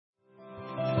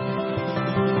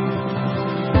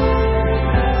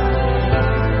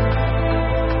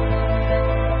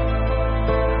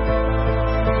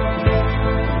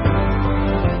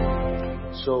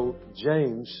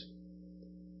James,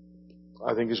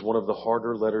 I think, is one of the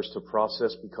harder letters to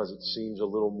process because it seems a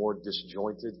little more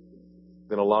disjointed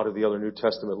than a lot of the other New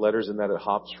Testament letters, in that it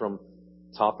hops from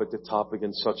topic to topic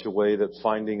in such a way that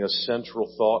finding a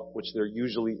central thought, which there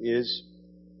usually is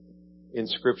in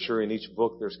Scripture, in each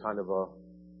book, there's kind of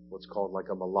what's called like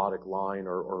a melodic line,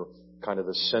 or kind of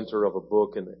the center of a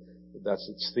book, and that's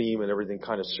its theme, and everything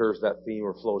kind of serves that theme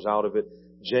or flows out of it.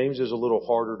 James is a little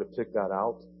harder to pick that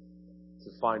out. To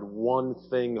find one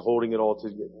thing holding it all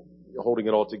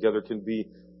together can be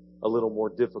a little more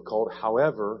difficult.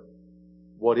 However,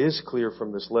 what is clear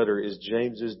from this letter is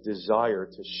James's desire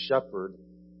to shepherd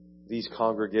these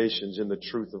congregations in the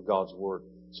truth of God's Word.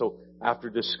 So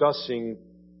after discussing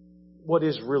what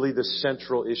is really the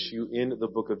central issue in the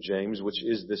book of James, which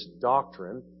is this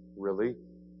doctrine, really,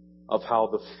 of how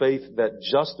the faith that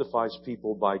justifies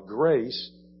people by grace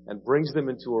and brings them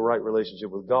into a right relationship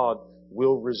with God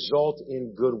will result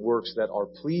in good works that are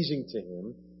pleasing to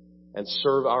Him and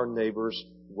serve our neighbors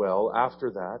well.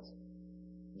 After that,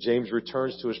 James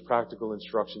returns to his practical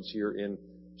instructions here in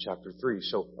chapter 3.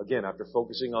 So again, after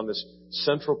focusing on this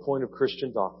central point of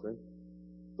Christian doctrine,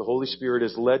 the Holy Spirit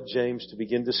has led James to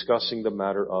begin discussing the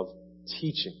matter of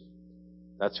teaching.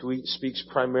 That's who he speaks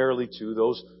primarily to,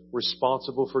 those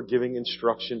responsible for giving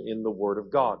instruction in the Word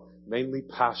of God. Mainly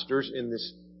pastors in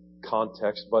this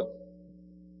context, but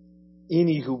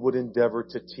any who would endeavor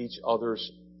to teach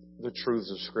others the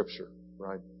truths of Scripture,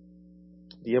 right?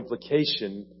 The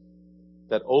implication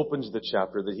that opens the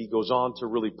chapter that he goes on to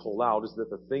really pull out is that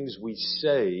the things we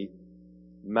say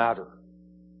matter.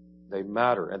 They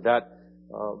matter. And that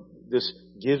this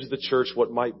gives the church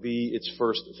what might be its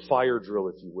first fire drill,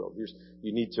 if you will.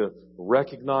 You need to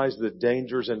recognize the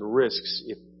dangers and risks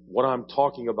if what I'm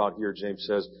talking about here, James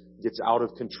says, gets out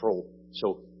of control.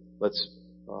 So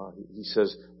he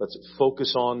says, let's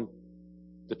focus on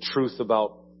the truth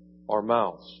about our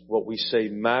mouths. What we say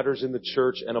matters in the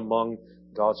church and among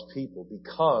God's people,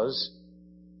 because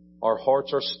our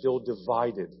hearts are still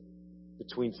divided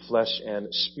between flesh and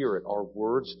spirit. Our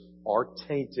words are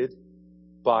tainted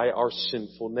by our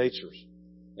sinful natures.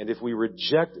 And if we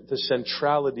reject the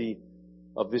centrality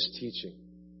of this teaching,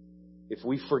 if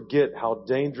we forget how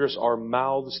dangerous our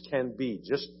mouths can be,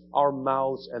 just our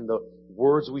mouths and the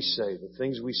words we say, the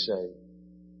things we say,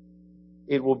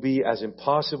 it will be as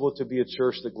impossible to be a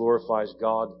church that glorifies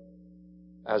God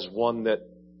as one that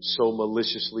so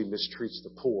maliciously mistreats the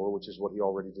poor, which is what he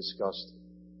already discussed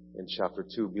in chapter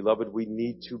 2. Beloved, we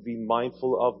need to be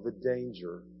mindful of the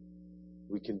danger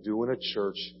we can do in a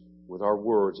church with our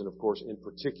words, and of course, in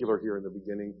particular here in the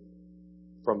beginning,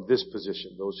 from this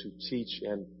position, those who teach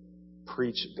and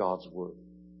preach God's Word,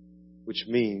 which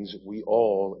means we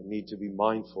all need to be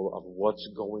mindful of what's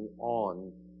going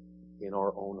on in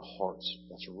our own hearts.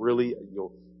 That's really,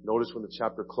 you'll notice when the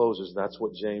chapter closes, that's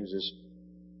what James is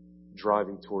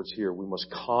driving towards here. We must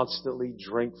constantly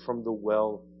drink from the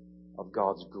well of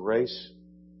God's grace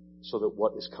so that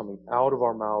what is coming out of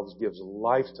our mouths gives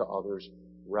life to others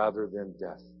rather than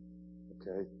death.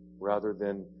 Okay? Rather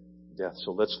than death.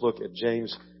 So let's look at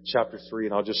James chapter 3,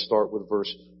 and I'll just start with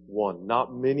verse 1.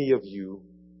 Not many of you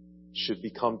should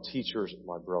become teachers,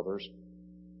 my brothers,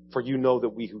 for you know that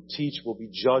we who teach will be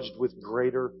judged with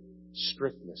greater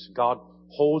strictness. God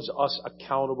holds us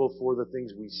accountable for the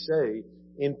things we say,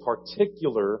 in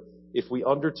particular if we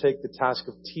undertake the task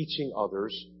of teaching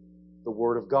others the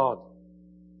Word of God.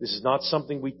 This is not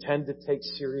something we tend to take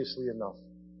seriously enough,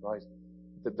 right?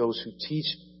 That those who teach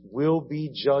will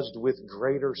be judged with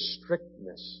greater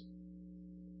strictness.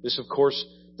 This, of course,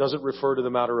 doesn't refer to the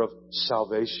matter of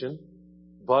salvation,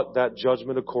 but that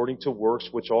judgment according to works,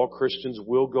 which all Christians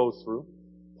will go through.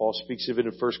 Paul speaks of it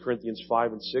in 1 Corinthians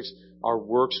 5 and 6. Our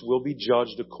works will be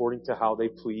judged according to how they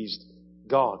pleased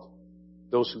God.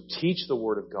 Those who teach the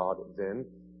Word of God, then,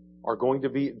 are going to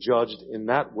be judged in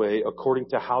that way according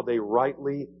to how they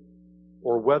rightly,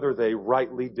 or whether they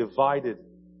rightly divided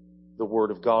the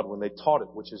Word of God when they taught it,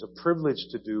 which is a privilege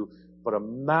to do, but a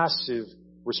massive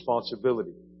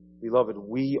responsibility. Beloved,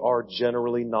 we are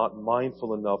generally not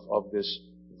mindful enough of this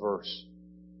verse.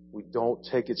 We don't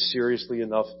take it seriously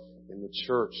enough in the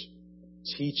church.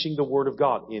 Teaching the Word of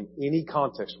God in any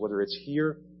context, whether it's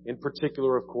here in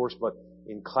particular, of course, but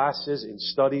in classes, in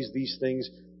studies, these things,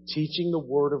 teaching the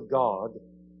Word of God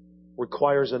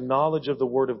requires a knowledge of the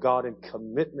Word of God and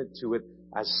commitment to it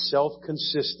as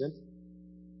self-consistent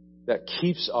that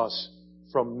keeps us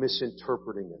from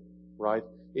misinterpreting it, right?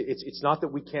 It's not that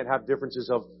we can't have differences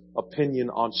of opinion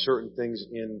on certain things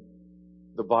in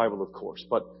the Bible, of course,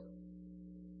 but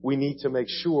we need to make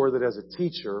sure that as a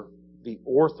teacher, the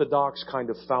orthodox kind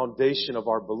of foundation of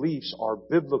our beliefs are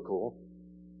biblical,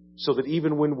 so that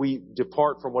even when we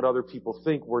depart from what other people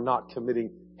think, we're not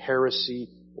committing heresy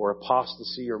or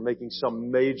apostasy or making some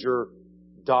major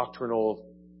doctrinal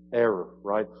error,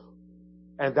 right?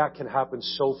 And that can happen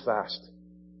so fast,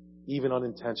 even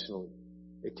unintentionally.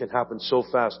 It can happen so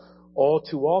fast. All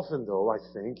too often, though, I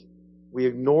think, we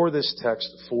ignore this text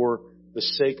for the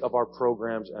sake of our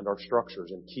programs and our structures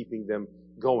and keeping them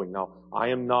going. Now, I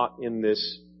am not in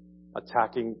this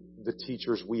attacking the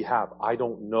teachers we have. I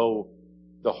don't know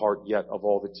the heart yet of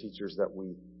all the teachers that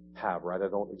we have, right? I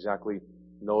don't exactly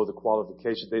know the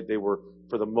qualifications. They were,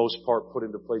 for the most part, put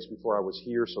into place before I was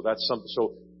here. So that's something.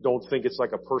 So don't think it's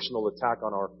like a personal attack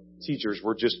on our teachers.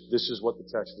 This is what the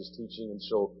text is teaching. And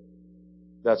so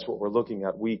that's what we're looking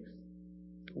at.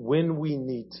 When we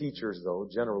need teachers, though,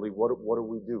 generally, what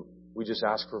do? We just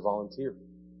ask for volunteer,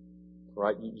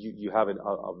 right? You have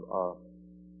a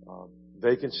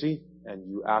vacancy and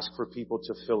you ask for people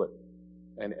to fill it.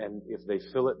 And if they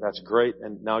fill it, that's great.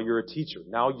 And now you're a teacher.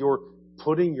 Now you're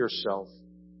putting yourself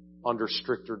under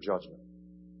stricter judgment.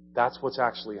 That's what's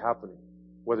actually happening.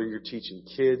 Whether you're teaching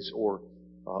kids or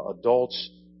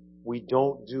adults, we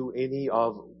don't do any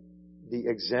of the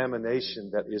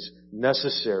examination that is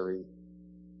necessary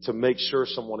to make sure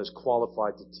someone is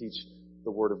qualified to teach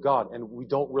the Word of God. And we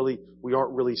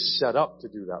aren't really set up to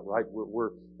do that, right?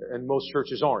 And most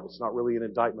churches aren't. It's not really an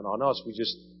indictment on us.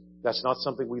 That's not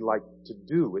something we like to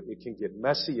do. It can get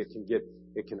messy.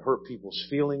 It can hurt people's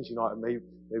feelings. Maybe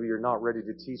you're not ready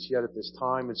to teach yet at this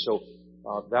time. And so,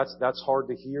 that's hard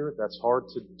to hear. That's hard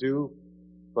to do.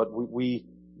 But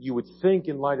you would think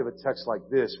in light of a text like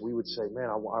this, we would say, man,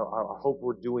 I hope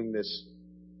we're doing this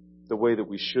the way that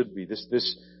we should be.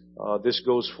 This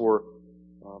goes for,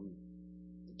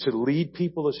 to lead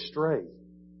people astray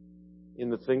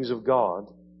in the things of God,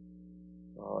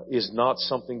 is not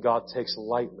something God takes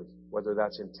lightly, whether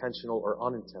that's intentional or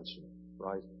unintentional,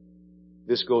 right?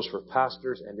 This goes for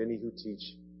pastors and any who teach,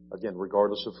 again,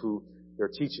 regardless of who they're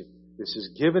teaching. This is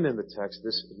given in the text,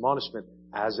 this admonishment,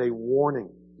 as a warning.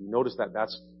 You notice that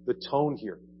that's the tone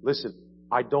here. Listen,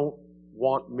 I don't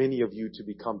want many of you to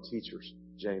become teachers,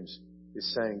 James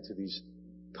is saying to these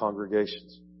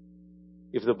congregations.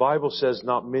 If the Bible says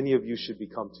not many of you should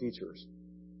become teachers,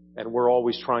 and we're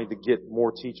always trying to get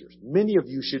more teachers, many of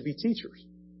you should be teachers.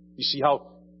 You see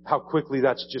how quickly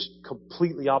that's just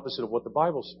completely opposite of what the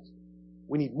Bible says.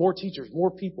 We need more teachers,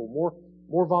 more people,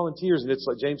 more volunteers. And it's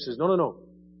like James says, no.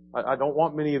 I don't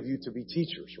want many of you to be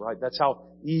teachers, right? That's how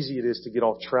easy it is to get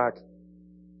off track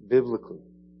biblically.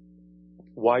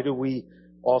 Why do we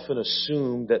often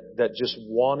assume that just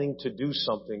wanting to do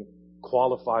something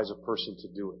qualifies a person to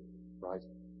do it, right?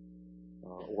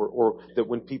 Or that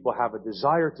when people have a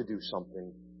desire to do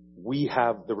something, we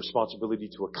have the responsibility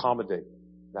to accommodate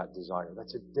that desire.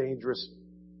 That's a dangerous,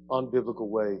 unbiblical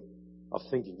way of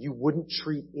thinking. You wouldn't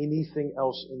treat anything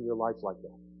else in your life like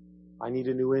that. I need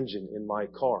a new engine in my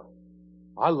car.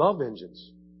 I love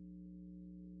engines.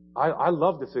 I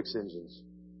love to fix engines.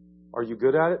 Are you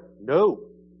good at it? No.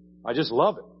 I just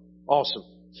love it. Awesome.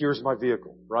 Here's my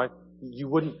vehicle, right? You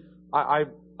wouldn't, I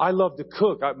love to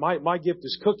cook. My gift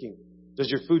is cooking. Does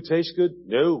your food taste good?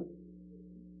 No.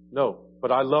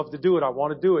 But I love to do it. I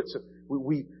want to do it. So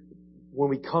when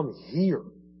we come here,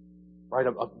 right,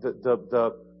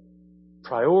 the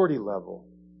priority level,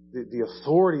 the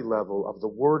authority level of the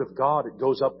Word of God, it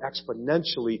goes up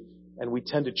exponentially, and we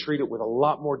tend to treat it with a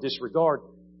lot more disregard.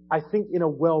 I think in a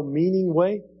well-meaning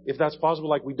way, if that's possible,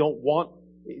 like we don't want,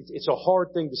 it's a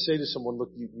hard thing to say to someone,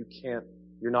 look, you can't,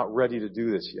 you're not ready to do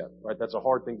this yet, right? That's a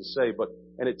hard thing to say,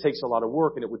 and it takes a lot of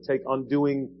work, and it would take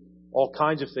undoing all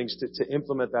kinds of things to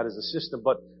implement that as a system.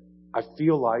 But I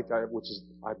feel like,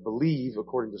 I believe,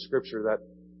 according to Scripture, that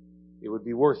it would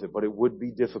be worth it, but it would be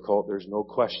difficult. There's no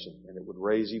question, and it would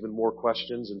raise even more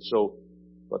questions. And so,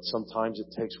 but sometimes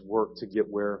it takes work to get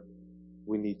where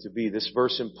we need to be. This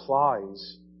verse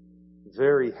implies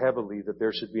very heavily that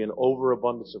there should be an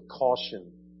overabundance of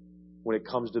caution when it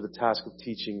comes to the task of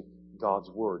teaching God's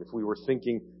Word. If we were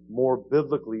thinking more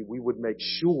biblically, we would make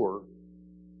sure,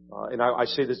 and I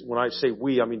say this, when I say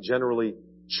we, I mean generally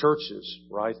churches,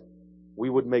 right?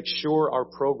 We would make sure our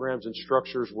programs and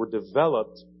structures were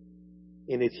developed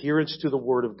in adherence to the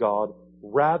Word of God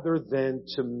rather than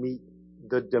to meet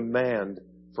the demand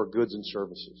for goods and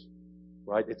services,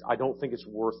 right? I don't think it's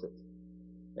worth it.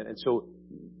 And so,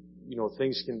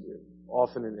 things can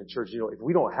often in church, if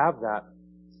we don't have that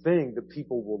thing, the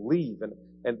people will leave.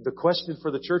 And the question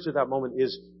for the church at that moment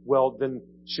is, well, then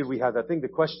should we have that thing? The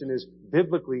question is,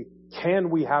 biblically, can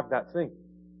we have that thing?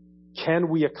 Can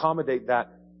we accommodate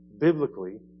that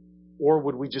biblically? Or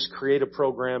would we just create a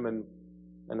program and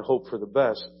hope for the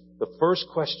best? The first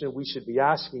question we should be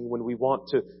asking when we want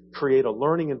to create a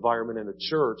learning environment in a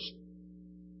church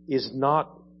is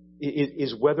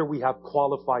whether we have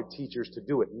qualified teachers to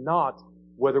do it, not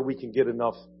whether we can get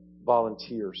enough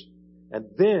volunteers. And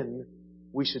then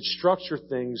we should structure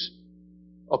things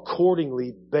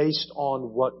accordingly based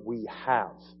on what we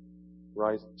have,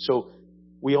 right? So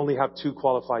we only have 2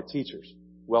 qualified teachers.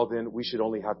 Well, then we should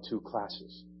only have 2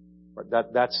 classes. Right?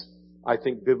 That's, I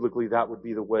think biblically that would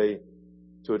be the way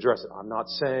to address it. I'm not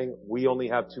saying we only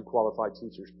have 2 qualified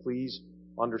teachers. Please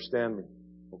understand me.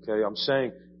 Okay? I'm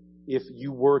saying if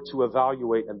you were to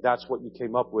evaluate and that's what you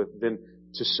came up with, then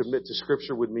to submit to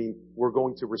Scripture would mean we're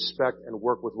going to respect and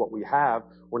work with what we have.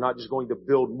 We're not just going to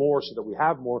build more so that we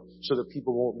have more so that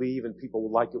people won't leave and people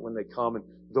will like it when they come. And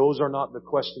those are not the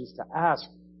questions to ask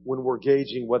when we're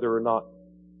gauging whether or not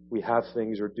we have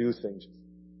things or do things.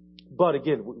 But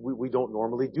again, we don't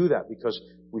normally do that because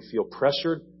we feel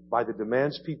pressured by the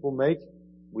demands people make.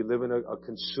 We live in a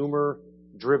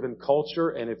consumer-driven culture,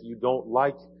 and if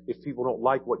people don't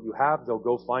like what you have, they'll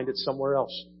go find it somewhere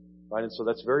else. Right? And so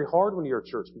that's very hard when you're at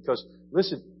church because,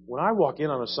 listen, when I walk in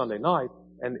on a Sunday night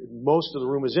and most of the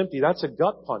room is empty, that's a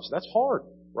gut punch. That's hard,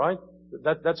 right?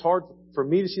 That's hard for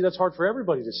me to see. That's hard for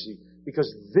everybody to see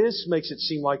because this makes it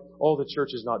seem like, oh, the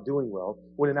church is not doing well,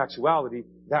 when in actuality,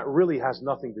 that really has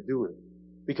nothing to do with it.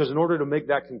 Because in order to make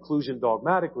that conclusion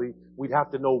dogmatically, we'd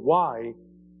have to know why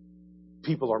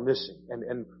people are missing.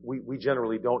 And we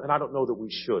generally don't. And I don't know that we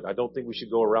should. I don't think we should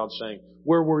go around saying,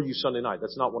 where were you Sunday night?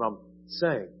 That's not what I'm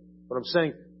saying. But I'm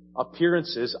saying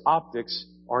appearances, optics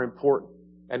are important.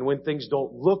 And when things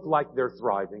don't look like they're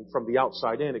thriving from the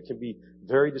outside in, it can be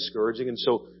very discouraging. And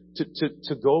so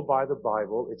to go by the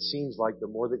Bible, it seems like the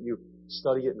more that you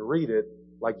study it and read it,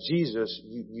 like Jesus,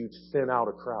 you thin out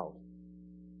a crowd.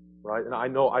 Right? And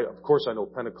of course I know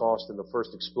Pentecost and the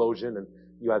first explosion and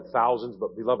you had thousands,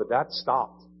 but beloved, that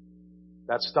stopped.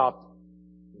 That stopped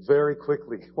very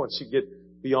quickly once you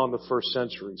get beyond the first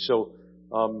century. So,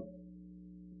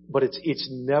 but it's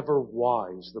never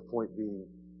wise, the point being,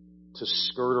 to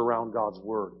skirt around God's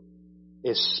Word,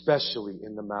 especially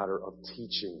in the matter of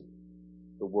teaching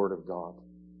the Word of God.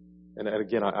 And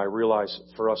again, I realize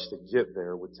for us to get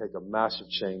there would take a massive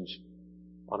change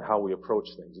on how we approach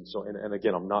things. And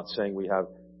again, I'm not saying we have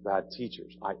bad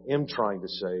teachers. I am trying to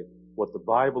say what the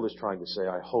Bible is trying to say,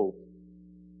 I hope,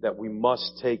 that we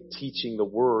must take teaching the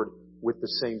Word with the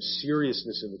same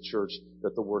seriousness in the church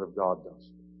that the Word of God does.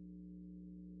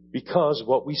 Because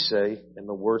what we say and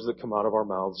the words that come out of our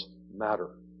mouths matter.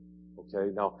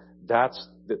 Okay? Now,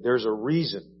 there's a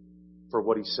reason for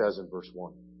what he says in verse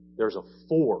 1. There's a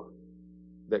 4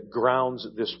 that grounds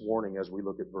this warning as we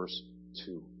look at verse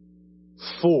 2.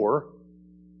 4,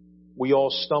 we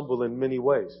all stumble in many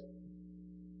ways.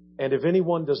 And if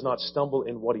anyone does not stumble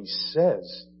in what he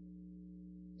says,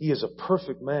 he is a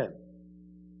perfect man,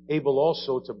 able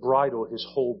also to bridle his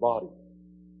whole body.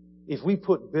 If we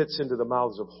put bits into the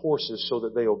mouths of horses so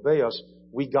that they obey us,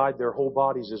 we guide their whole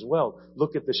bodies as well.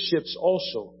 Look at the ships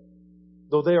also.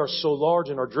 Though they are so large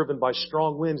and are driven by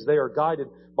strong winds, they are guided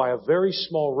by a very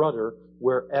small rudder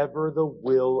wherever the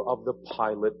will of the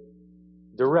pilot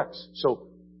directs. So,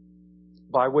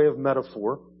 by way of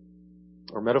metaphor,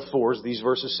 or metaphors, these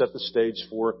verses set the stage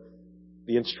for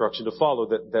the instruction to follow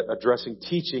that addressing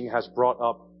teaching has brought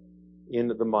up in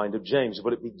the mind of James.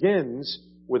 But it begins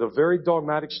with a very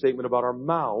dogmatic statement about our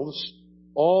mouths,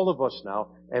 all of us now,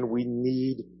 and we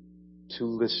need to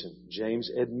listen.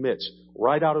 James admits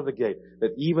right out of the gate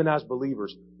that even as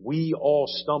believers, we all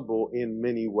stumble in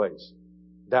many ways.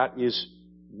 That is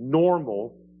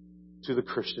normal to the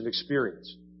Christian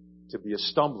experience. To be a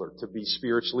stumbler, to be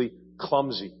spiritually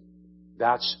clumsy.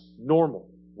 That's normal.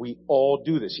 We all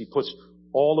do this. He puts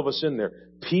all of us in there.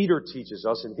 Peter teaches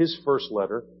us in his first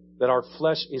letter that our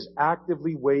flesh is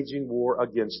actively waging war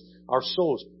against our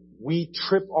souls. We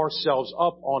trip ourselves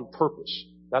up on purpose.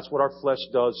 That's what our flesh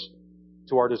does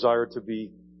to our desire to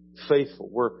be faithful.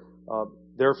 We're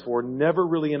therefore never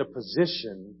really in a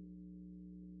position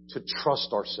to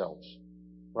trust ourselves.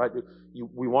 Right?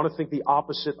 We want to think the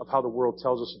opposite of how the world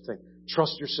tells us to think.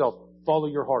 Trust yourself. Follow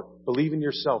your heart. Believe in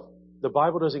yourself. The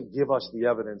Bible doesn't give us the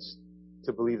evidence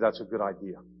to believe that's a good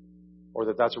idea or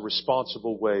that that's a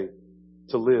responsible way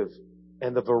to live.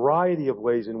 And the variety of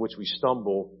ways in which we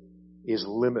stumble is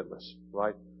limitless,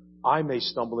 right? I may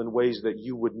stumble in ways that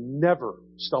you would never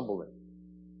stumble in.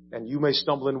 And you may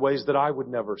stumble in ways that I would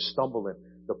never stumble in.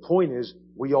 The point is,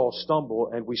 we all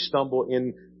stumble, and we stumble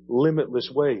in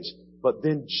limitless ways. But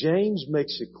then James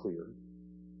makes it clear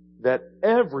that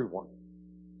everyone,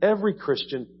 every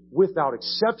Christian, without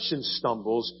exception,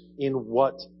 stumbles in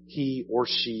what he or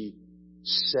she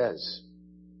says.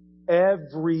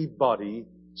 Everybody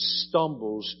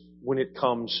stumbles when it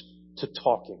comes to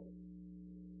talking.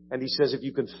 And he says if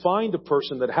you can find a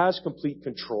person that has complete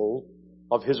control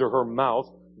of his or her mouth,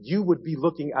 you would be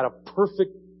looking at a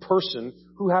perfect person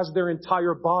who has their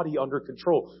entire body under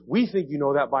control. We think you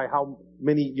know that by how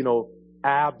many,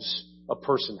 abs a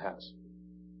person has.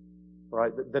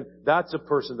 Right? Then that's a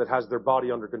person that has their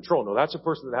body under control. No, that's a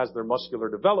person that has their muscular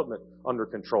development under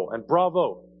control. And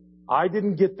bravo, I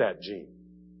didn't get that gene.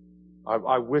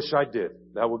 I wish I did.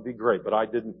 That would be great, but I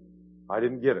didn't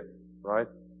get it. Right?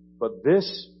 But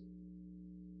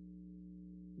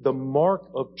the mark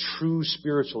of true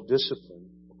spiritual discipline,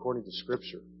 according to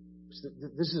Scripture,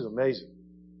 this is amazing.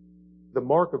 The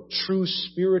mark of true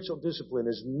spiritual discipline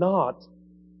is not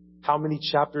how many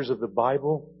chapters of the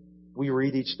Bible we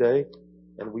read each day,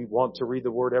 and we want to read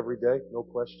the Word every day, no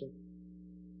question.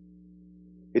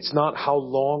 It's not how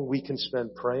long we can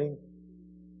spend praying.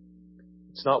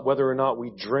 It's not whether or not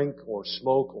we drink or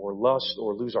smoke or lust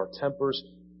or lose our tempers,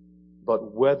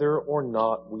 but whether or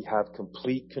not we have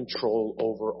complete control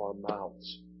over our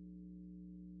mouths.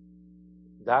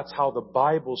 That's how the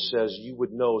Bible says you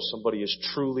would know somebody is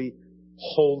truly,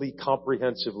 wholly,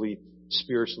 comprehensively,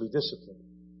 spiritually disciplined.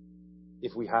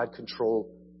 If we had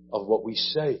control of what we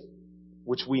say,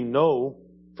 which we know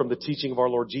from the teaching of our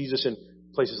Lord Jesus in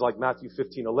places like Matthew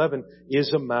 15:11,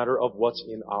 is a matter of what's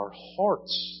in our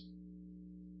hearts.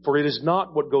 For it is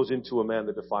not what goes into a man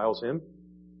that defiles him,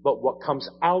 but what comes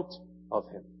out of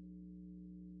him.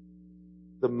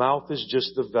 The mouth is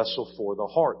just the vessel for the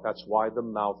heart. That's why the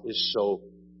mouth is so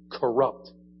corrupt.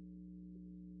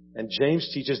 And James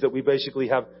teaches that we basically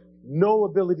have no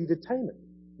ability to tame it.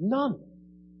 None.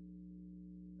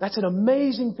 That's an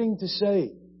amazing thing to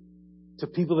say to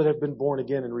people that have been born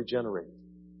again and regenerated.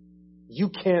 You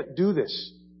can't do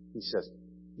this, he says.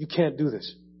 You can't do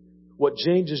this. What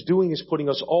James is doing is putting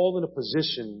us all in a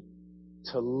position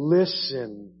to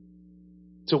listen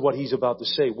to what he's about to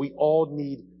say. We all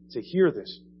need to hear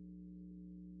this.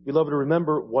 Beloved,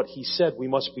 remember what he said. We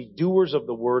must be doers of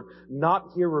the word, not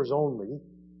hearers only.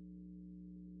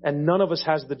 And none of us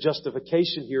has the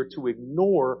justification here to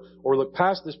ignore or look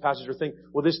past this passage or think,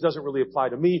 well, this doesn't really apply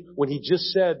to me. When he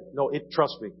just said, no,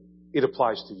 trust me, it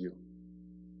applies to you.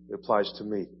 It applies to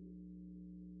me.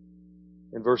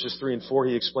 In verses 3 and 4,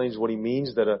 he explains what he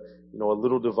means, that a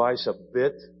little device, a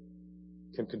bit,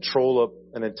 can control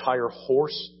an entire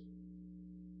horse.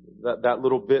 That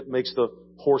little bit makes the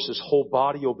horse's whole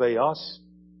body obey us.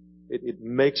 It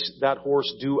makes that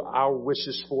horse do our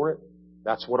wishes for it.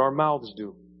 That's what our mouths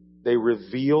do. They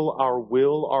reveal our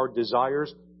will, our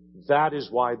desires. That is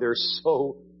why they're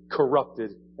so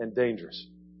corrupted and dangerous.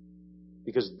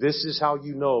 Because this is how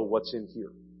you know what's in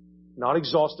here. Not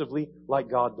exhaustively like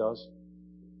God does,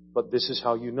 but this is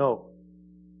how you know.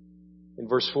 In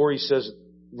verse 4 he says,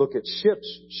 look at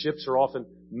ships. Ships are often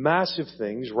massive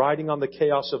things riding on the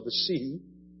chaos of the sea,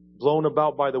 blown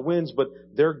about by the winds, but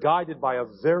they're guided by a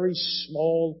very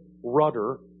small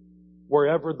rudder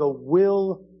wherever the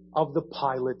will of the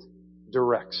pilot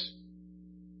directs.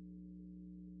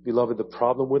 Beloved, the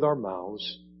problem with our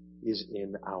mouths is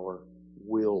in our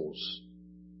wills.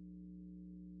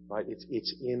 Right?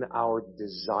 It's in our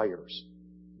desires.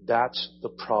 That's the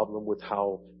problem with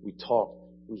how we talk.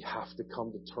 We have to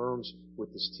come to terms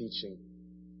with this teaching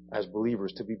as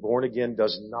believers. To be born again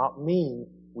does not mean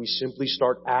we simply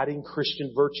start adding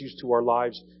Christian virtues to our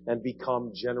lives and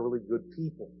become generally good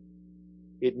people.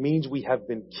 It means we have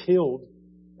been killed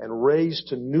and raised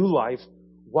to new life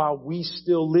while we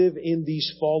still live in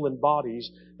these fallen bodies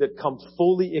that come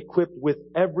fully equipped with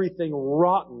everything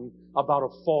rotten about a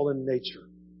fallen nature.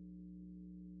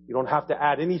 You don't have to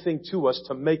add anything to us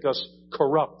to make us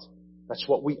corrupt. That's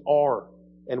what we are.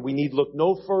 And we need look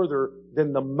no further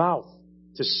than the mouth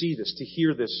to see this, to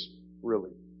hear this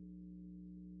really.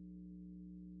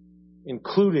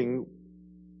 Including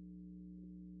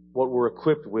what we're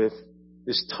equipped with,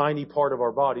 this tiny part of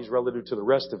our bodies relative to the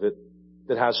rest of it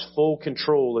that has full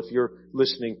control if you're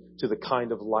listening to the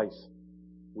kind of life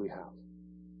we have.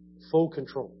 Full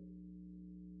control.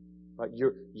 Right?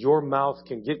 Your mouth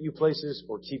can get you places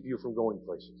or keep you from going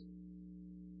places.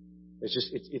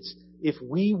 It's if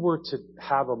we were to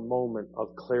have a moment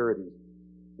of clarity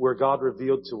where God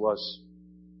revealed to us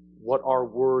what our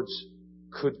words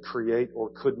could create or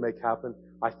could make happen,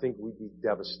 I think we'd be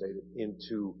devastated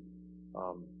into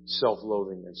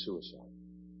self-loathing and suicide.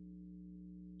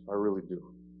 I really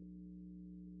do.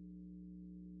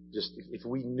 Just if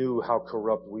we knew how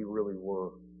corrupt we really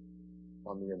were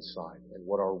on the inside and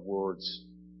what our words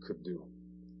could do.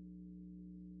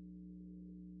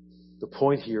 The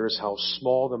point here is how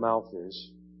small the mouth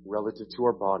is relative to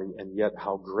our body, and yet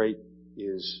how great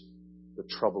is the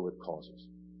trouble it causes.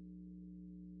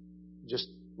 Just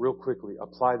real quickly,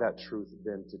 apply that truth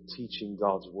then to teaching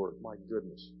God's Word. My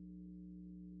goodness.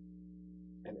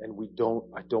 And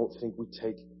I don't think we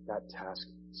take that task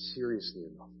seriously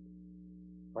enough.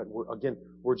 Right?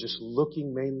 We're just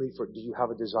looking mainly for, do you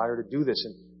have a desire to do this?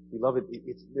 And beloved,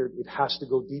 it has to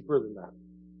go deeper than that.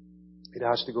 It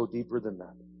has to go deeper than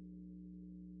that.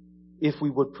 If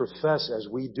we would profess, as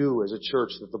we do as a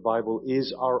church, that the Bible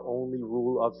is our only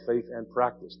rule of faith and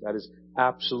practice, that is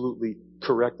absolutely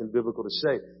correct and biblical to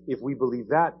say. If we believe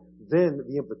that, then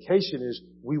the implication is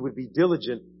we would be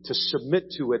diligent to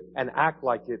submit to it and act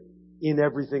like it in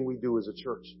everything we do as a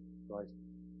church, right?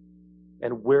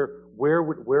 And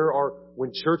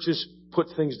when churches put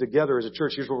things together as a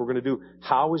church, here's what we're going to do.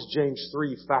 How is James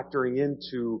 3 factoring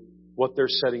into what they're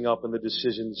setting up and the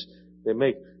decisions they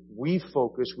make? We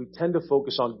tend to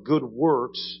focus on good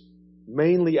works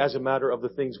mainly as a matter of the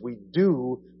things we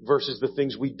do versus the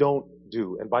things we don't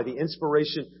do. And by the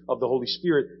inspiration of the Holy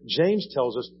Spirit, James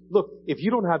tells us, look, if you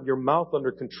don't have your mouth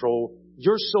under control,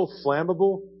 you're so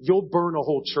flammable, you'll burn a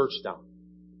whole church down.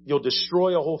 You'll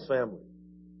destroy a whole family.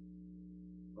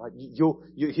 Right?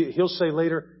 He'll say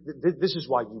later, this is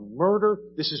why you murder,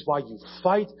 this is why you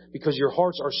fight, because your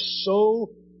hearts are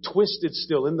so twisted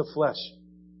still in the flesh.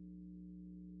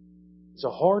 It's a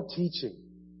hard teaching.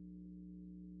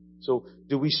 So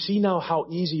do we see now how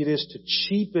easy it is to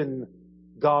cheapen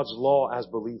God's law as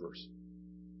believers?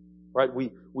 Right?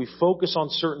 We focus on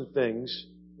certain things,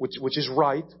 which is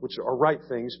right, which are right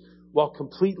things, while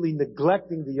completely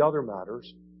neglecting the other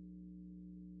matters,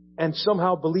 and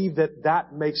somehow believe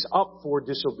that makes up for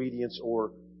disobedience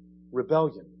or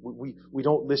rebellion. We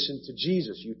don't listen to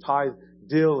Jesus. You tithe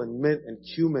dill and mint and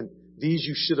cumin. These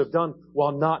you should have done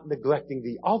while not neglecting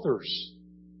the others.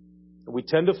 And we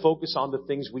tend to focus on the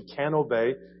things we can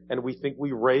obey, and we think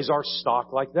we raise our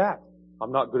stock like that.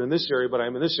 I'm not good in this area, but I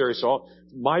am in this area. So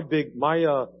my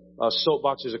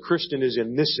soapbox as a Christian is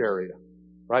in this area,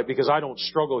 right? Because I don't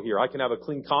struggle here. I can have a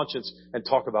clean conscience and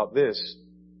talk about this.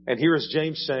 And here is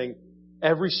James saying,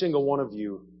 every single one of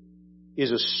you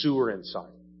is a sewer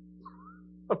inside.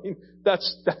 I mean,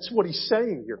 that's what he's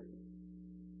saying here.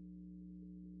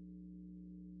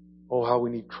 Oh, how we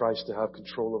need Christ to have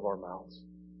control of our mouths.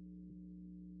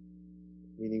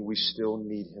 Meaning we still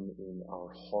need Him in our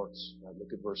hearts. Right,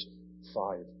 look at verse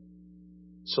 5.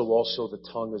 So also the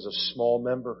tongue is a small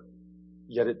member,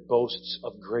 yet it boasts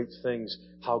of great things.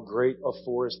 How great a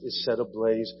forest is set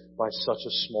ablaze by such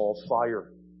a small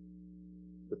fire.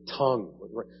 The tongue,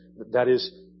 that is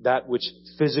that which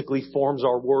physically forms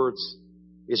our words,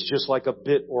 is just like a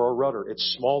bit or a rudder.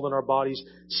 It's small in our bodies,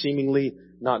 seemingly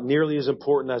not nearly as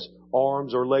important as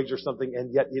arms or legs or something,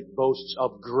 and yet it boasts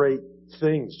of great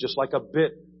things, just like a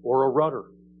bit or a rudder.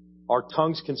 Our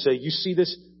tongues can say, you see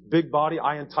this big body,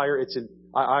 I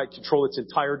control its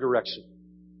entire direction.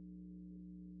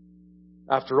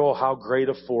 After all, how great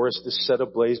a forest is set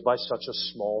ablaze by such a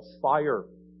small fire.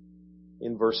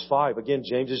 In verse 5, again,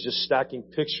 James is just stacking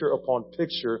picture upon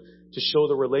picture to show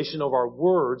the relation of our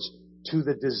words to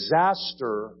the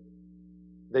disaster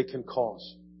they can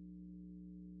cause.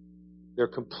 They're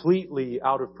completely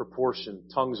out of proportion.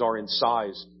 Tongues are in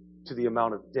size to the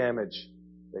amount of damage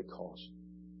they cause.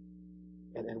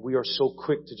 And we are so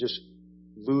quick to just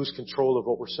lose control of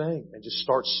what we're saying and just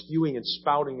start spewing and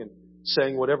spouting and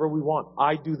saying whatever we want.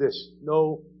 I do this.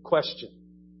 No question.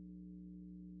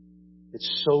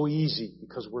 It's so easy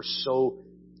because we're so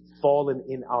fallen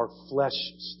in our flesh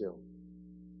still.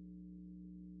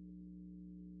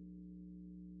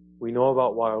 We know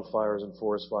about wildfires and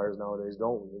forest fires nowadays,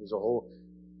 don't we? There's a whole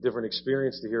different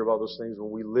experience to hear about those things.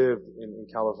 When we lived in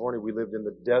California, we lived in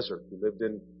the desert. We lived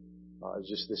in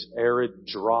just this arid,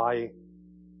 dry,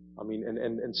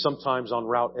 and sometimes on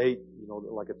Route 8,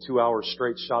 like a 2-hour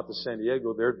straight shot to San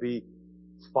Diego, there'd be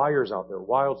fires out there,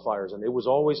 wildfires. And it was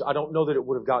always, I don't know that it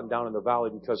would have gotten down in the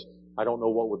valley because I don't know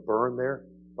what would burn there.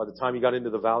 By the time you got into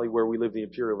the valley where we lived, the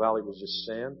Imperial Valley was just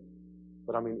sand.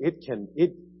 But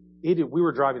we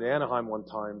were driving to Anaheim one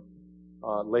time,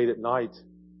 late at night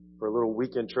for a little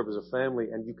weekend trip as a family,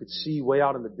 and you could see way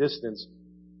out in the distance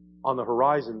on the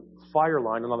horizon, fire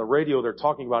line, and on the radio they're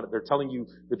talking about it, they're telling you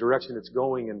the direction it's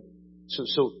going. And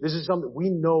so this is something we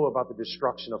know about the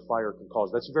destruction of fire can cause.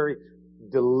 That's very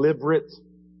deliberate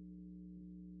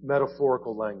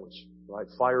metaphorical language, right?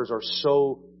 Fires are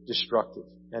so destructive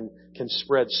and can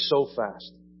spread so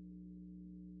fast.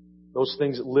 Those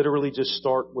things literally just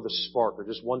start with a spark or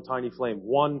just one tiny flame.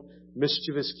 One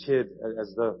mischievous kid,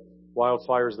 as the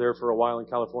wildfires there for a while in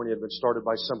California had been started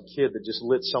by some kid that just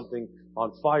lit something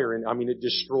on fire. And I mean, it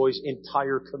destroys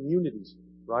entire communities,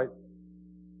 right?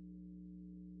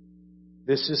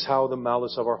 This is how the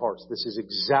malice of our hearts, this is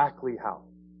exactly how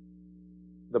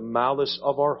the malice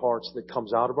of our hearts that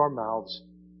comes out of our mouths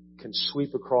can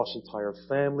sweep across entire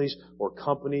families or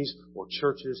companies or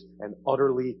churches and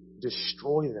utterly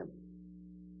destroy them.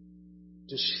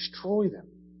 Destroy them.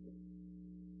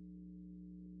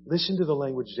 Listen to the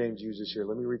language James uses here.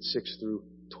 Let me read 6 through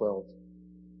 12.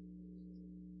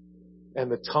 And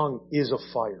the tongue is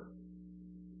a fire,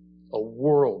 a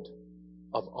world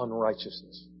of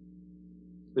unrighteousness.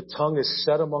 The tongue is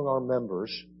set among our members,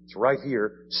 it's right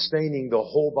here, staining the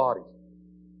whole body,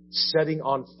 setting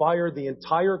on fire the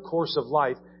entire course of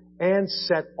life, and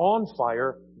set on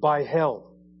fire by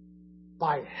hell.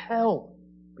 By hell,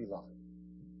 beloved.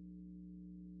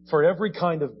 For every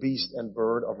kind of beast and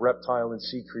bird, of reptile and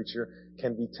sea creature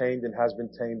can be tamed and has been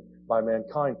tamed by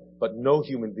mankind, but no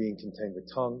human being can tame the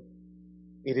tongue.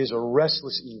 It is a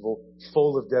restless evil,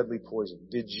 full of deadly poison.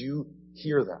 Did you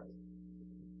hear that?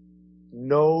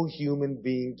 No human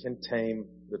being can tame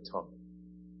the tongue.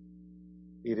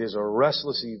 It is a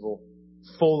restless evil,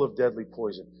 full of deadly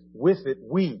poison. With it,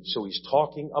 so he's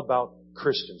talking about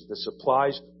Christians. This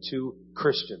applies to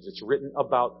Christians. It's written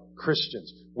about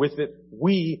Christians. With it,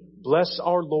 we bless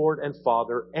our Lord and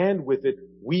Father, and with it,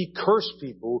 we curse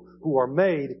people who are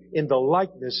made in the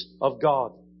likeness of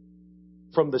God.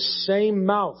 From the same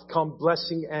mouth come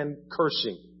blessing and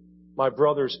cursing. My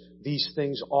brothers, these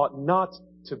things ought not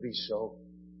to be so.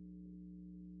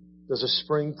 Does a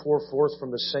spring pour forth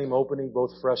from the same opening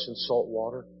both fresh and salt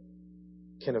water?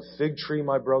 Can a fig tree,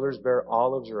 my brothers, bear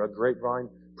olives, or a grapevine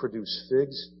produce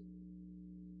figs?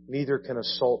 Neither can a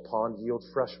salt pond yield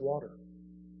fresh water.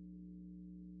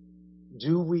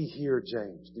 Do we hear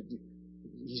James?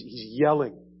 He's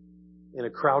yelling in a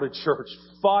crowded church,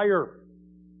 fire!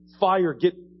 Fire!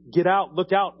 Get out!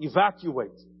 Look out!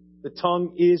 Evacuate! The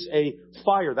tongue is a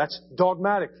fire. That's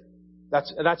dogmatic.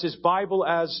 That's as Bible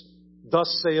as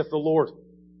thus saith the Lord.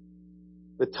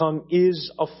 The tongue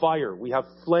is a fire. We have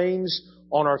flames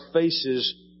on our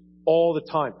faces all the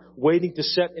time, waiting to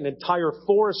set an entire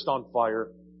forest on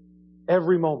fire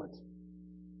every moment.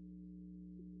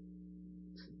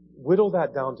 Whittle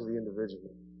that down to the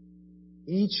individual.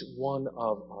 Each one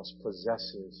of us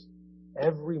possesses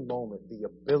every moment the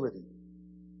ability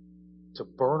to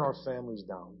burn our families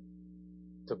down,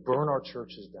 to burn our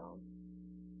churches down,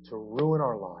 to ruin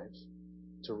our lives,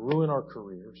 to ruin our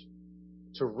careers,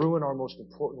 to ruin our most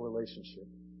important relationship.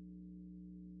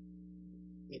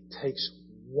 It takes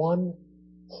one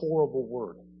horrible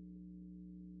word,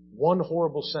 one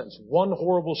horrible sentence, one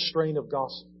horrible strain of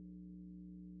gossip.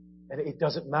 And it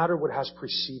doesn't matter what has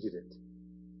preceded it.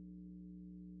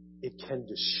 It can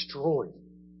destroy,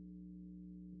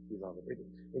 beloved.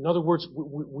 In other words,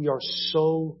 we are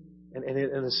so, and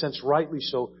in a sense rightly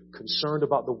so, concerned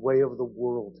about the way of the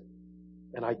world.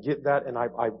 And I get that, and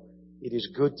it is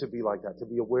good to be like that, to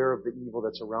be aware of the evil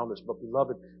that's around us. But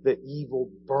beloved, the evil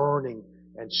burning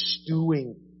and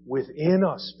stewing within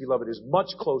us, beloved, is much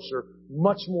closer,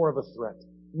 much more of a threat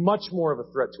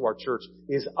to our church,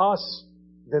 is us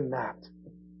than that.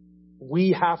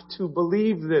 We have to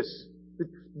believe this.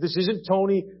 This isn't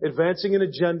Tony advancing an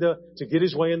agenda to get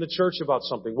his way in the church about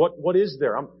something. What is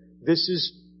there? This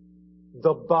is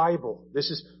the Bible. This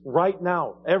is right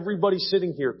now. Everybody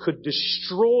sitting here could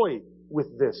destroy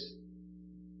with this.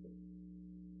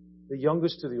 The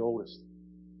youngest to the oldest.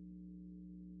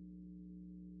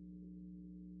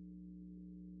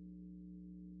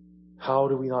 How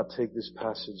do we not take this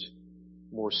passage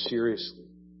more seriously?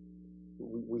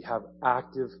 We have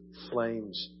active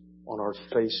flames on our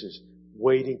faces,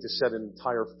 waiting to set an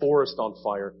entire forest on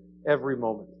fire every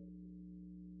moment.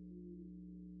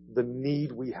 The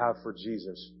need we have for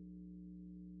Jesus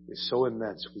is so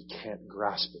immense we can't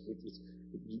grasp it.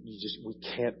 We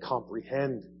can't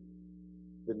comprehend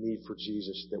the need for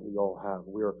Jesus that we all have.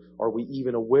 Are we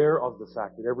even aware of the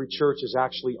fact that every church is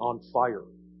actually on fire,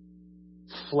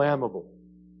 flammable,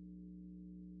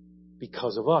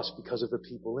 because of us, because of the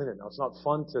people in it? Now, it's not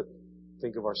fun to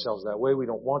think of ourselves that way. We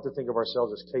don't want to think of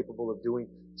ourselves as capable of doing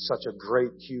such a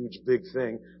great, huge, big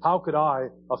thing. How could I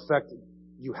affect?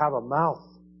 You have a mouth,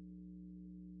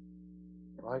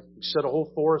 right? You set a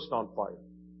whole forest on fire.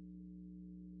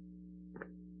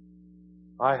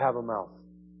 I have a mouth,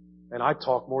 and I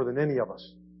talk more than any of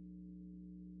us,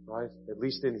 right? At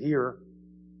least in here,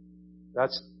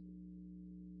 that's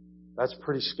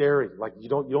pretty scary. Like you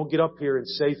don't get up here and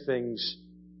say things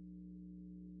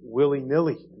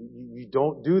willy-nilly. You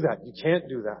don't do that. You can't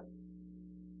do that.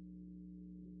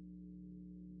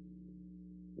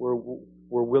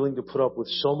 We're willing to put up with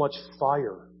so much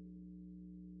fire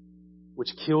which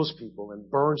kills people and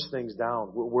burns things down.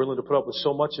 We're willing to put up with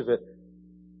so much of it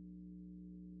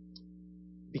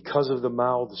because of the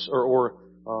mouths or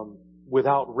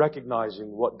without recognizing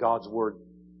what God's Word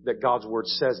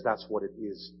says that's what it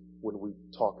is when we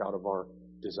talk out of our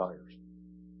desires.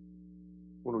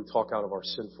 When we talk out of our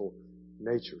sinful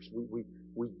natures. We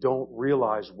don't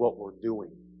realize what we're doing.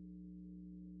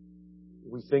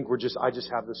 We think I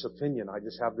just have this opinion. I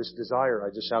just have this desire.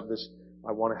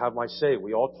 I want to have my say.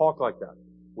 We all talk like that.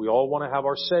 We all want to have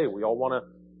our say. We all want to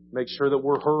make sure that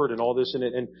we're heard and all this.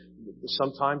 And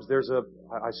sometimes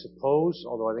I suppose,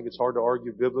 although I think it's hard to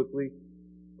argue biblically,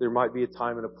 there might be a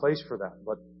time and a place for that.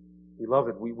 But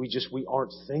beloved, we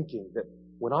aren't thinking that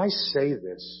when I say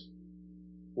this,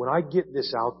 when I get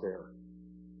this out there,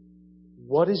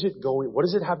 what does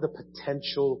it have the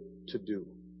potential to do?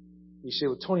 You say,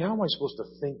 well, Tony, how am I supposed to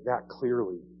think that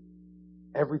clearly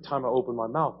every time I open my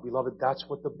mouth? Beloved, that's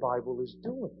what the Bible is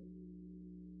doing.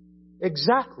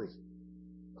 Exactly.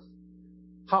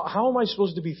 How am I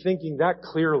supposed to be thinking that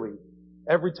clearly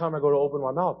every time I go to open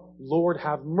my mouth? Lord,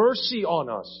 have mercy on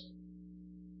us.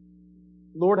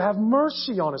 Lord, have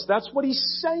mercy on us. That's what He's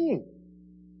saying.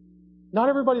 Not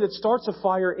everybody that starts a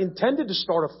fire intended to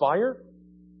start a fire,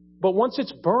 but once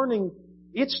it's burning,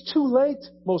 it's too late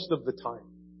most of the time.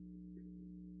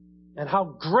 And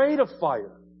how great a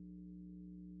fire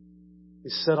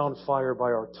is set on fire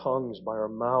by our tongues, by our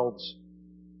mouths.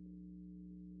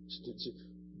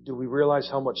 Do we realize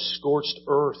how much scorched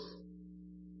earth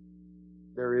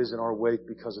there is in our wake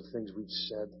because of things we've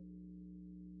said?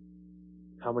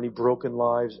 How many broken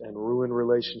lives and ruined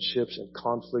relationships and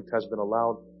conflict has been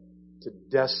allowed to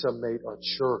decimate a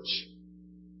church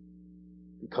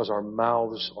because our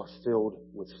mouths are filled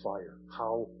with fire?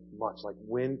 How much? Like,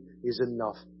 when is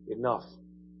enough enough?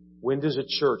 When does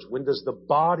the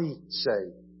body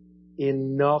say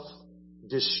enough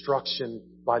destruction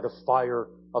by the fire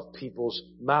of people's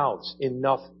mouths?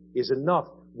 Enough is enough.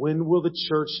 When will the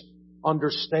church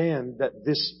understand that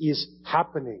this is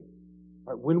happening?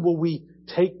 Right? When will we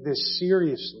take this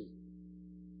seriously?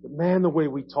 But man, the way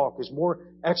we talk is more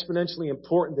exponentially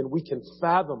important than we can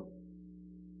fathom.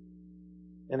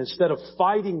 And instead of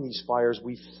fighting these fires,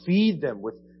 we feed them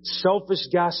with selfish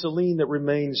gasoline that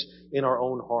remains in our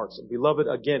own hearts. And beloved,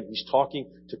 again, He's talking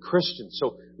to Christians.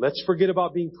 So let's forget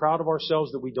about being proud of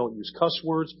ourselves that we don't use cuss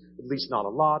words, at least not a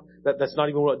lot. That's not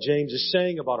even what James is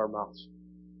saying about our mouths.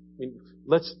 I mean,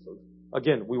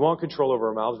 we want control over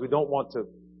our mouths. We don't want to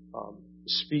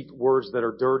speak words that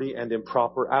are dirty and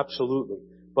improper. Absolutely.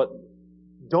 But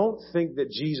don't think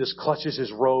that Jesus clutches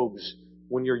His robes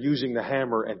when you're using the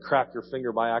hammer and crack your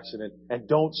finger by accident, and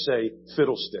don't say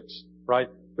fiddlesticks, right?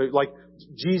 But like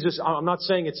Jesus, I'm not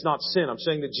saying it's not sin. I'm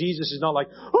saying that Jesus is not like,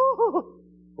 oh,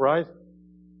 right?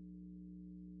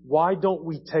 Why don't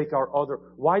we take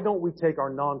our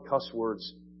non-cuss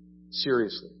words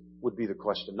seriously would be the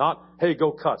question. Not, hey,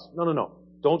 go cuss. No.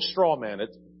 Don't straw man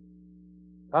it.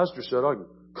 Pastor said, I can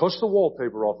cuss the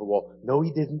wallpaper off the wall. No,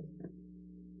 he didn't.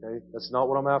 Okay? That's not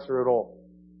what I'm after at all.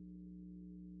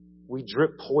 We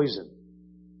drip poison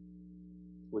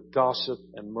with gossip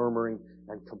and murmuring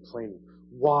and complaining.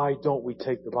 Why don't we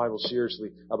take the Bible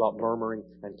seriously about murmuring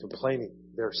and complaining?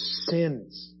 They're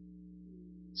sins.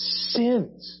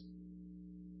 Sins.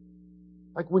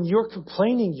 Like when you're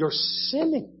complaining, you're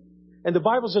sinning. And the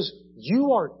Bible says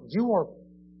you are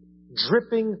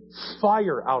dripping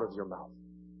fire out of your mouth.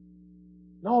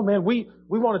 No, man, we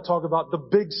want to talk about the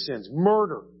big sins,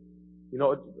 murder.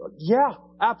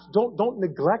 Don't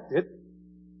neglect it.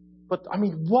 But I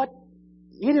mean,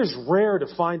 it is rare to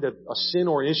find a sin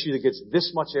or an issue that gets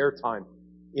this much airtime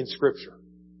in Scripture,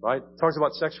 right? It talks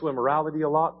about sexual immorality a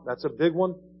lot. That's a big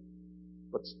one.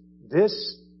 But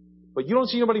you don't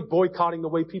see anybody boycotting the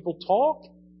way people talk.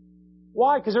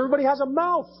 Why? Because everybody has a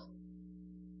mouth.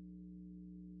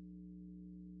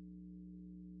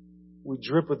 We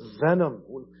drip with venom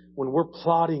when we're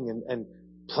plotting and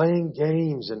playing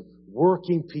games and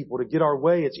working people to get our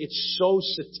way. It's so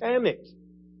satanic.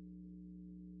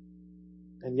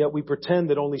 And yet we pretend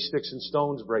that only sticks and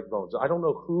stones break bones. I don't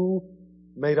know who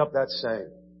made up that saying.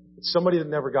 It's somebody that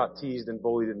never got teased and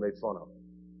bullied and made fun of.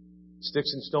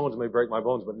 Sticks and stones may break my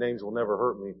bones, but names will never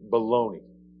hurt me. Baloney.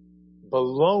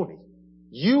 Baloney.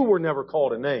 You were never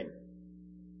called a name.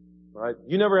 Right?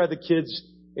 You never had the kids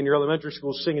in your elementary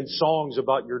school singing songs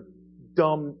about your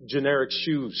dumb generic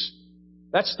shoes.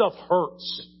 That stuff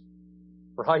hurts.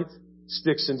 Right?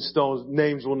 Sticks and stones,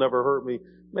 names will never hurt me.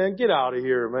 Man, get out of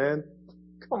here, man.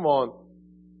 Come on.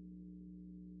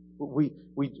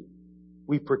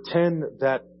 We pretend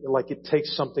that like it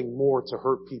takes something more to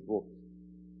hurt people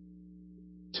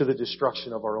to the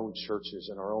destruction of our own churches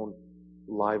and our own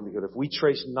livelihood. If we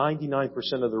trace 99%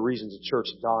 of the reasons a church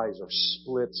dies or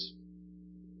splits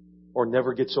or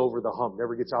never gets over the hump,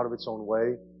 never gets out of its own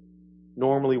way,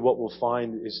 normally what we'll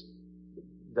find is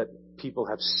that people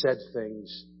have said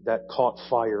things that caught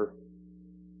fire,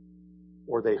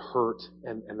 or they hurt,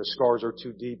 and the scars are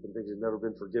too deep and things have never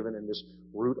been forgiven, and this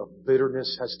root of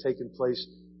bitterness has taken place,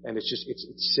 and it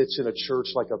sits in a church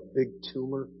like a big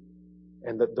tumor,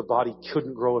 and that the body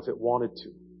couldn't grow if it wanted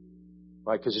to,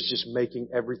 right? Because it's just making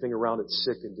everything around it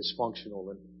sick and dysfunctional,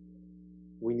 and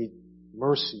we need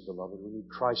mercy, beloved. We need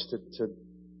Christ to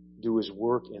do His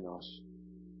work in us.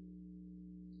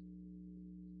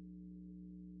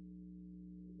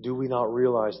 Do we not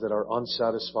realize that our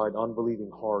unsatisfied,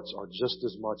 unbelieving hearts are just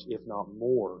as much, if not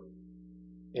more,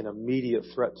 an immediate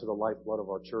threat to the lifeblood of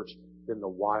our church than the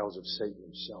wiles of Satan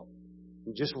himself?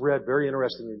 We just read, very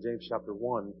interestingly in James chapter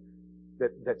 1,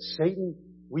 that Satan,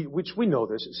 which we know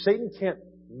this, Satan can't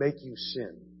make you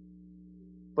sin.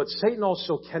 But Satan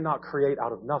also cannot create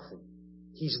out of nothing.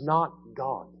 He's not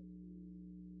God.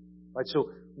 Right?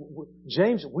 So,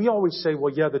 James, we always say,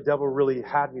 well, yeah, the devil really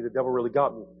had me, the devil really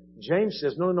got me. James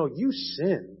says, no, you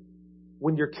sin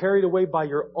when you're carried away by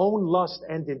your own lust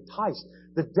and enticed.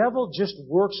 The devil just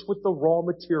works with the raw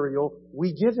material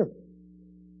we give him.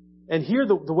 And here,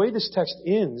 the way this text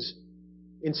ends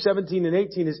in 17 and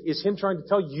 18 is him trying to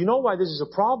tell you, you know why this is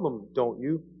a problem, don't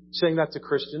you? Saying that to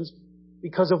Christians.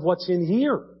 Because of what's in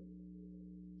here.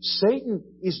 Satan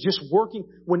is just working.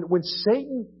 When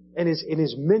Satan and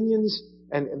his minions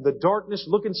and the darkness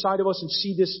look inside of us and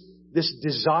see this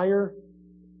desire,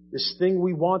 this thing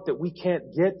we want that we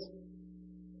can't get,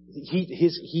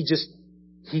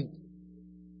 he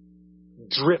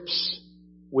drips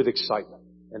with excitement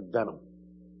and venom.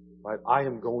 Right? I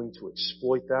am going to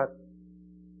exploit that,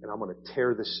 and I'm going to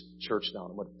tear this church down.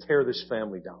 I'm going to tear this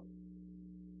family down.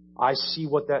 I see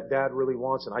what that dad really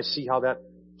wants, and I see how that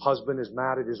husband is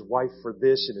mad at his wife for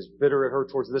this and is bitter at her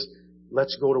towards this.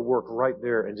 Let's go to work right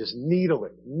there and just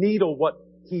needle what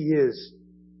he is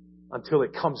until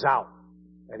it comes out.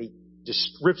 And he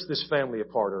just rips this family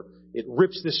apart, or it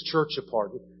rips this church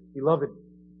apart. Beloved,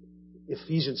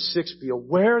 Ephesians 6, be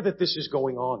aware that this is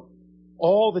going on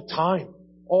all the time.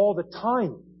 All the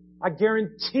time. I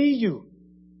guarantee you,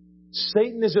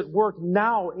 Satan is at work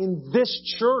now in this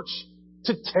church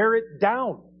to tear it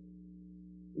down.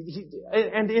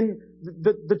 And in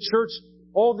the church,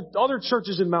 all the other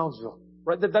churches in Moundsville,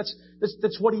 right? That's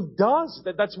what he does.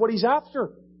 That's what he's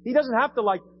after. He doesn't have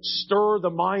to stir the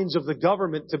minds of the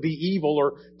government to be evil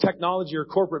or technology or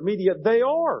corporate media. They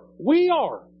are. We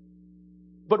are.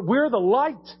 But we're the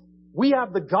light. We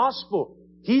have the gospel.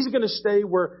 He's going to stay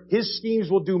where his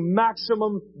schemes will do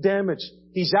maximum damage.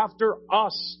 He's after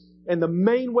us. And the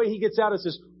main way he gets at us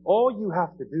is all you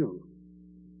have to do,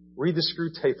 read the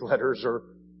Screw Tape letters or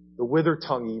the Wither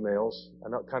Tongue emails,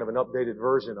 kind of an updated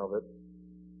version of it.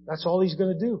 That's all he's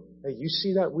going to do. Hey, you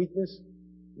see that weakness?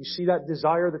 You see that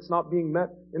desire that's not being met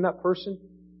in that person?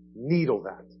 Needle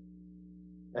that.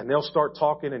 And they'll start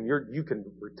talking, and you can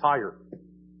retire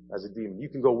as a demon. You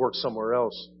can go work somewhere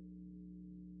else.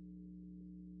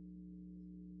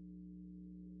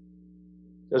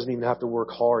 Doesn't even have to work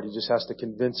hard. He just has to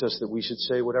convince us that we should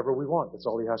say whatever we want. That's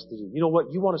all he has to do. You know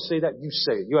what? You want to say that? You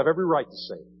say it. You have every right to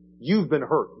say it. You've been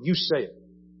hurt. You say it.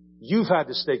 You've had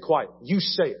to stay quiet. You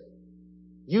say it.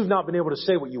 You've not been able to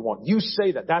say what you want. You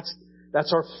say that.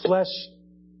 That's our flesh,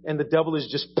 and the devil is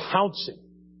just pouncing.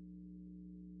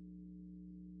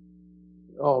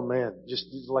 Oh man, just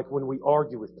like when we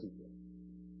argue with people.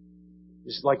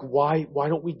 Just like why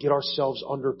don't we get ourselves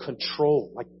under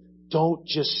control? Don't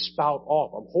just spout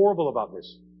off. I'm horrible about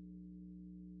this.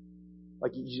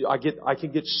 I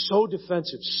can get so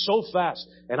defensive so fast,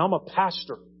 and I'm a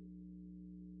pastor.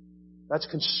 That's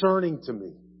concerning to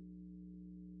me.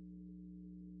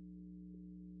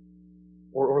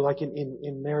 Or like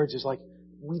in marriages,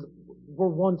 we're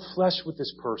one flesh with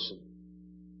this person.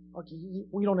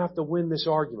 We don't have to win this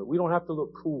argument. We don't have to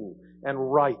look cool and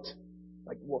right.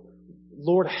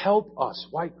 Lord, help us.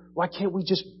 Why can't we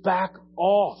just back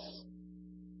off?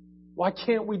 Why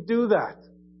can't we do that?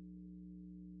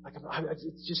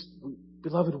 It's just,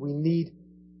 beloved, we need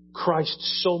Christ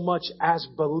so much as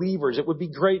believers. It would be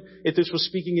great if this was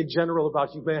speaking in general about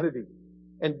humanity.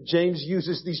 And James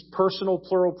uses these personal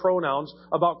plural pronouns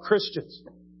about Christians.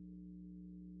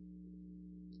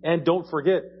 And don't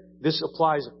forget, this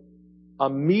applies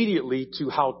immediately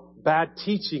to how bad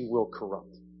teaching will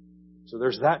corrupt. So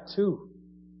there's that too.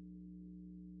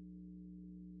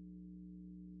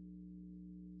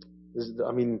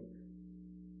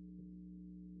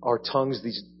 Our tongues,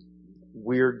 these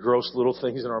weird, gross little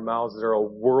things in our mouths that are a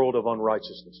world of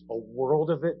unrighteousness. A world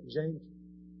of it, James?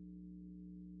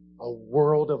 A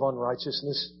world of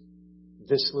unrighteousness?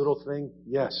 This little thing?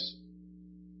 Yes.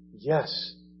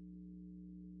 Yes.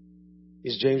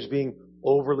 Is James being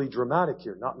overly dramatic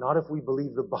here? Not if we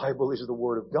believe the Bible is the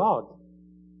Word of God.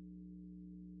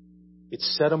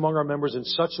 It's set among our members in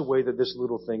such a way that this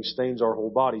little thing stains our whole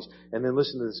bodies. And then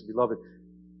listen to this, beloved.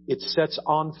 It sets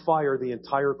on fire the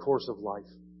entire course of life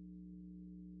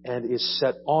and is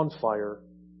set on fire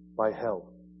by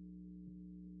hell.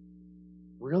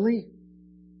 Really?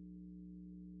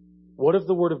 What if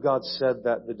the Word of God said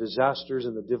that the disasters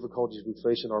and the difficulties we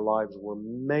face in our lives were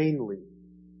mainly,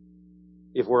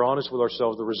 if we're honest with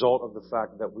ourselves, the result of the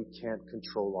fact that we can't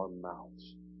control our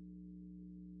mouths?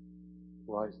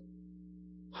 Right?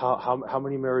 How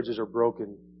many marriages are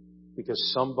broken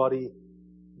because somebody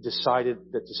decided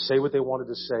that to say what they wanted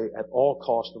to say at all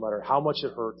costs, no matter how much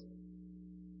it hurt?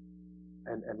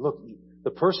 And look,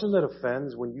 the person that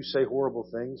offends when you say horrible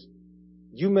things,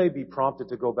 you may be prompted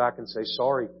to go back and say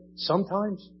sorry.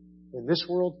 Sometimes, in this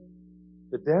world,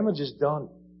 the damage is done.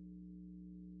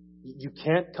 You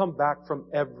can't come back from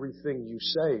everything you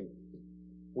say.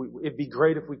 It'd be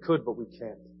great if we could, but we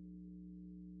can't.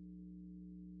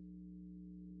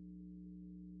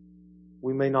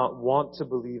 We may not want to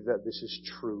believe that this is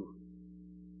true,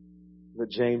 that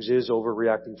James is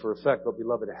overreacting for effect, but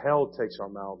beloved, hell takes our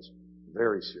mouths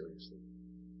very seriously.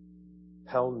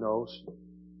 Hell knows.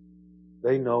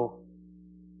 They know.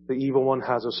 The evil one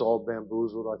has us all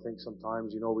bamboozled, I think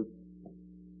sometimes. We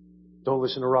don't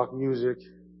listen to rock music,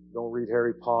 don't read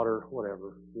Harry Potter,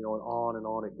 whatever. And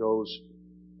on it goes.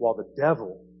 While the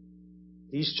devil,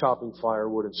 he's chopping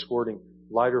firewood and squirting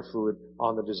lighter fluid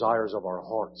on the desires of our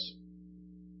hearts.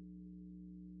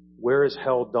 Where is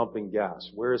hell dumping gas?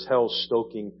 Where is hell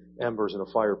stoking embers in a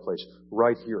fireplace?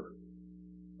 Right here.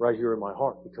 Right here in my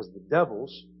heart. Because the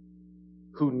devils,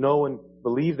 who know and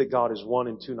believe that God is one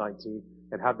in 2:19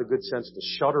 and have the good sense to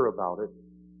shudder about it,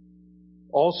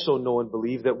 also know and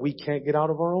believe that we can't get out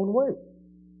of our own way.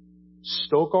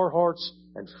 Stoke our hearts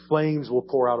and flames will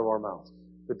pour out of our mouth.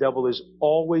 The devil is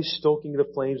always stoking the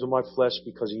flames of my flesh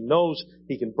because he knows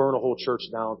he can burn a whole church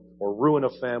down or ruin a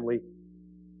family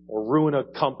or ruin a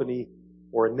company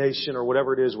or a nation or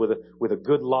whatever it is with a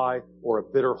good lie or a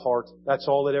bitter heart. That's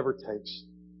all it ever takes.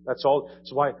 That's all.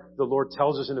 That's why the Lord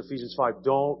tells us in Ephesians 5,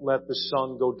 don't let the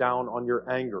sun go down on your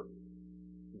anger.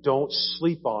 Don't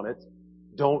sleep on it.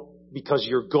 Because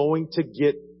you're going to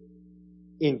get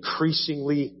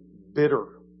increasingly bitter.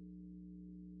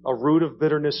 A root of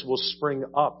bitterness will spring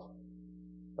up.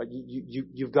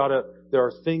 You've got to, there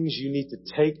are things you need to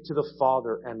take to the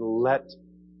Father and let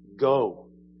go.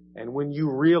 And when you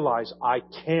realize, I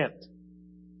can't.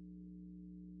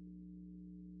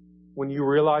 When you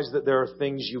realize that there are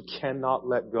things you cannot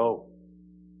let go,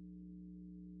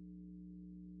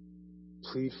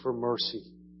 plead for mercy.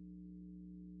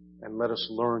 And let us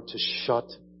learn to shut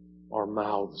our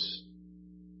mouths.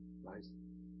 Right?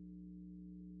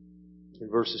 In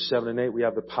verses 7 and 8, we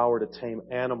have the power to tame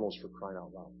animals, for crying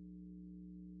out loud.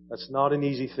 That's not an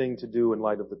easy thing to do in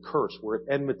light of the curse. We're at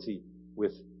enmity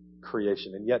with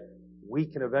creation. And yet, we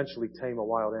can eventually tame a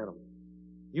wild animal.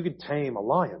 You can tame a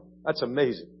lion. That's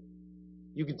amazing.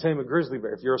 You can tame a grizzly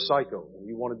bear if you're a psycho and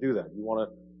you want to do that. You want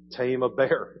to tame a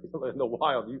bear in the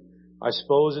wild. I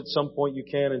suppose at some point you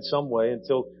can in some way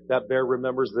until that bear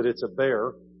remembers that it's a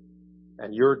bear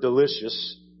and you're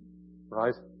delicious,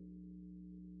 right?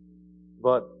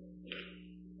 But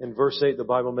in verse 8, the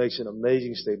Bible makes an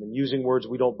amazing statement, using words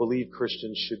we don't believe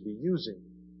Christians should be using.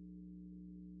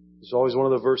 It's always one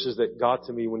of the verses that got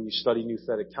to me when you study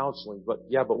nouthetic counseling. But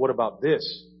what about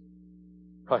this?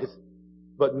 Right?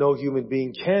 But no human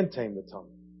being can tame the tongue.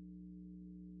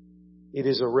 It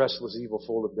is a restless evil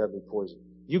full of deadly poison.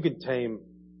 You can tame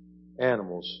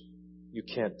animals. You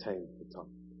can't tame the tongue.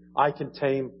 I can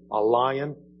tame a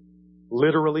lion,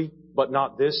 literally, but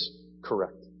not this.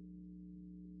 Correct.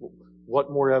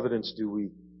 What more evidence do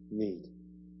we need?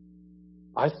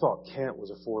 I thought can't was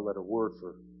a 4-letter word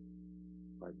for,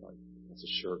 that's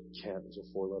a shirt. Can't is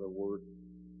a 4-letter word.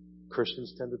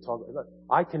 Christians tend to talk,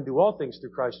 I can do all things through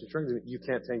Christ who strengthens me. You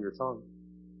can't tame your tongue.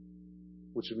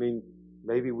 Which would mean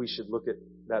maybe we should look at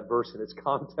that verse in its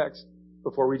context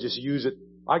before we just use it.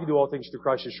 I can do all things through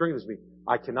Christ who strengthens me.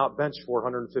 I cannot bench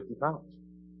 450 pounds.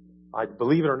 I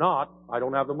believe it or not, I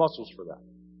don't have the muscles for that.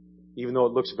 Even though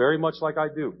it looks very much like I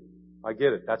do. I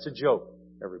get it. That's a joke,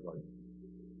 everybody.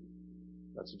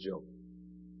 That's a joke.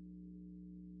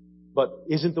 But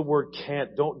isn't the word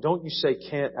can't, don't you say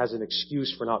can't as an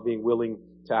excuse for not being willing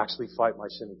to to actually fight my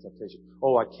sin and temptation.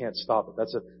 Oh, I can't stop it.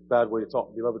 That's a bad way to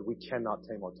talk. Beloved, we cannot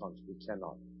tame our tongues. We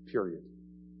cannot. Period.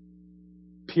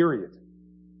 Period.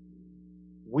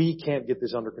 We can't get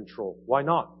this under control. Why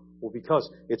not? Well, because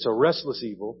it's a restless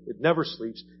evil. It never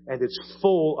sleeps. And it's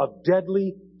full of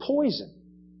deadly poison.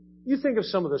 You think of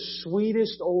some of the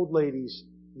sweetest old ladies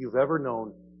you've ever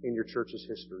known in your church's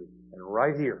history. And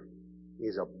right here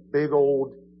is a big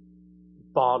old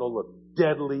bottle of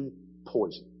deadly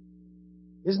poison.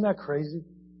 Isn't that crazy?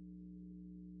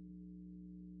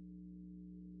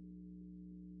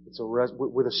 It's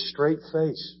with a straight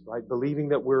face, right? Believing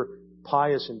that we're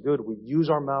pious and good. We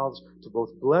use our mouths to both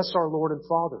bless our Lord and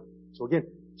Father. So again,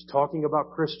 he's talking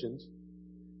about Christians.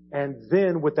 And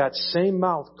then with that same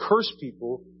mouth, curse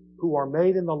people who are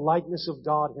made in the likeness of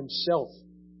God Himself.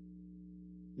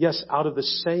 Yes, out of the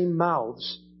same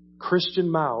mouths,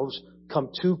 Christian mouths, come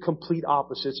two complete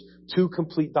opposites, two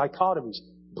complete dichotomies.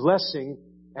 Blessing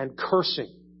and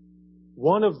cursing.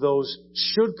 One of those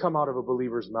should come out of a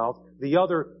believer's mouth. The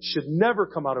other should never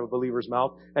come out of a believer's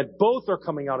mouth. And both are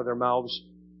coming out of their mouths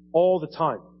all the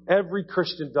time. Every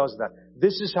Christian does that.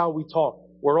 This is how we talk.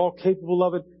 We're all capable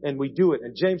of it and we do it.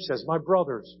 And James says, my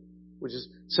brothers, which is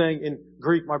saying in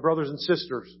Greek, my brothers and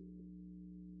sisters.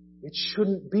 It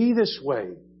shouldn't be this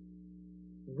way.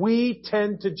 We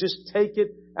tend to just take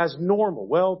it as normal.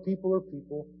 Well, people are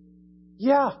people.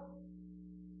 Yeah.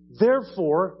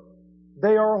 Therefore,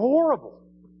 they are horrible.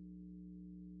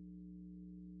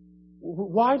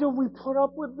 Why do we put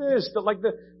up with this?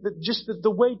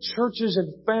 The way churches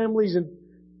and families and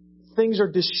things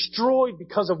are destroyed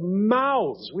because of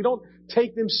mouths. We don't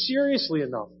take them seriously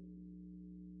enough.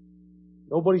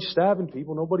 Nobody's stabbing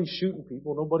people. Nobody's shooting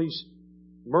people. Nobody's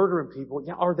murdering people.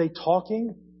 Yeah, are they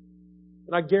talking?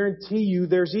 And I guarantee you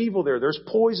there's evil there. There's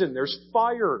poison. There's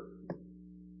fire.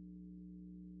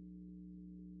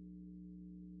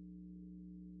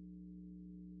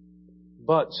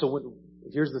 But,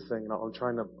 here's the thing, and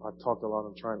I've talked a lot,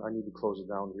 I need to close it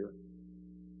down here.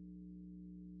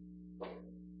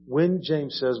 When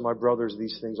James says, my brothers,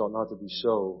 these things ought not to be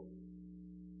so,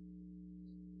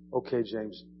 okay,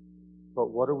 James, but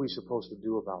what are we supposed to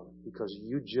do about it? Because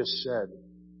you just said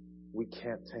we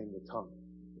can't tame the tongue.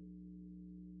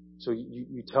 So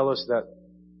you tell us that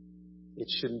it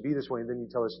shouldn't be this way, and then you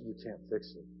tell us you can't fix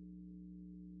it.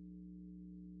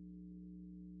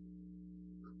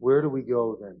 Where do we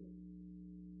go then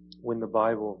when the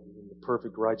Bible, in the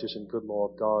perfect, righteous, and good law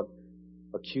of God,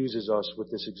 accuses us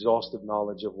with this exhaustive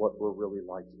knowledge of what we're really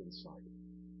like inside?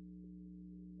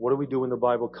 What do we do when the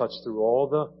Bible cuts through all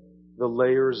the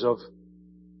layers of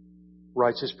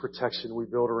righteous protection we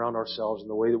build around ourselves and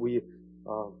the way that we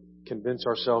convince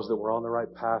ourselves that we're on the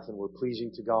right path and we're pleasing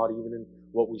to God even in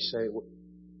what we say?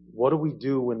 What do we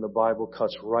do when the Bible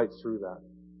cuts right through that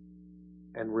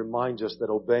and reminds us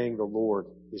that obeying the Lord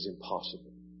is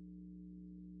impossible?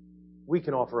 We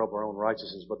can offer up our own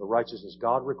righteousness, but the righteousness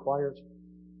God requires,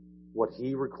 what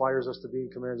He requires us to be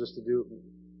and commands us to do,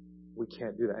 we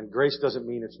can't do that. And grace doesn't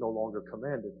mean it's no longer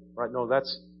commanded, right? No,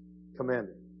 that's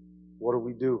commanded. What do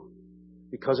we do?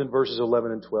 Because in verses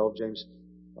 11 and 12, James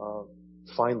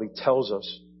finally tells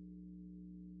us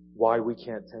why we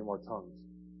can't tame our tongues,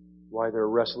 why they're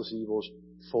restless evils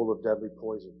full of deadly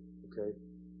poison. Okay?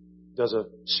 Does a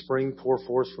spring pour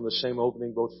forth from the same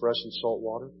opening both fresh and salt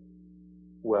water?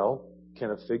 Well,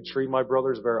 can a fig tree, my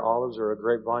brothers, bear olives, or a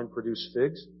grapevine produce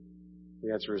figs?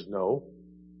 The answer is no.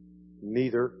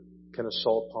 Neither can a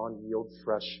salt pond yield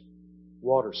fresh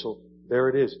water. So there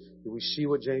it is. Do we see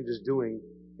what James is doing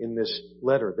in this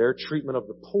letter? Their treatment of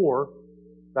the poor,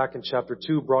 back in chapter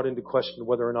 2, brought into question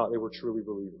whether or not they were truly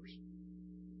believers.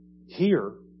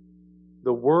 Here,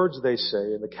 the words they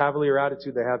say and the cavalier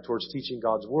attitude they have towards teaching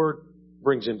God's Word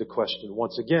brings into question,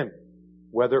 once again,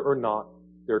 whether or not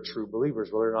they're true believers,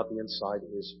 whether or not the inside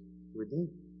is redeemed.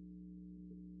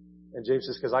 And James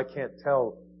says, because I can't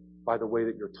tell by the way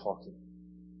that you're talking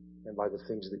and by the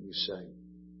things that you say.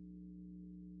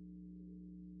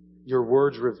 Your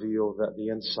words reveal that the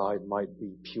inside might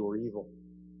be pure evil.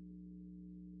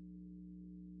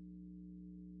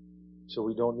 So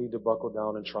we don't need to buckle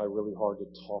down and try really hard to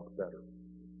talk better.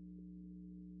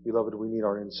 Beloved, we need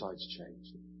our insides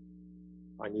changed.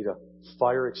 I need a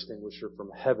fire extinguisher from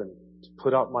heaven to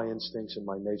put out my instincts and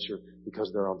my nature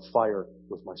because they're on fire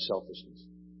with my selfishness.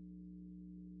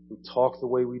 We talk the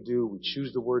way we do. We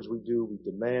choose the words we do. We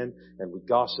demand and we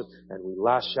gossip and we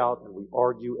lash out and we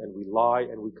argue and we lie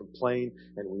and we complain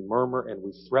and we murmur and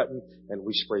we threaten and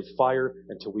we spray fire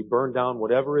until we burn down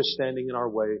whatever is standing in our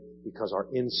way because our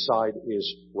inside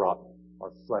is rotten.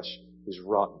 Our flesh is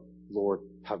rotten. Lord,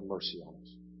 have mercy on us.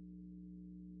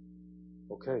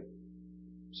 Okay.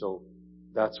 So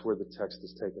that's where the text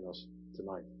has taken us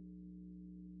tonight.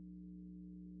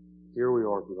 Here we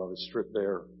are, beloved, stripped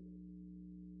bare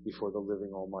before the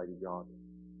living Almighty God,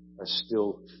 as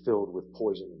still filled with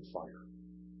poison and fire.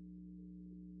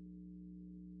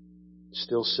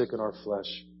 Still sick in our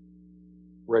flesh,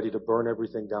 ready to burn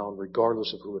everything down,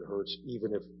 regardless of who it hurts,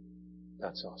 even if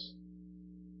that's us.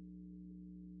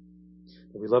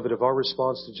 And beloved, if our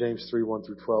response to James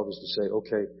 3:1-12 is to say,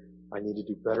 okay, I need to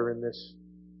do better in this.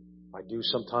 I do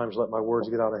sometimes let my words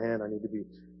get out of hand. I need to be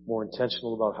more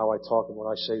intentional about how I talk and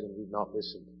what I say, then we've not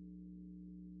listened.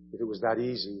 If it was that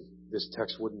easy, this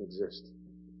text wouldn't exist.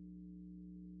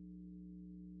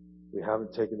 We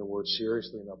haven't taken the word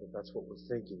seriously enough if that's what we're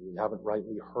thinking. We haven't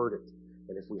rightly heard it.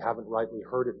 And if we haven't rightly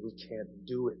heard it, we can't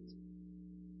do it.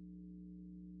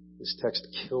 This text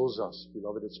kills us,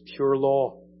 beloved. It's pure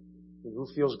law. And who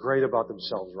feels great about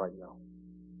themselves right now?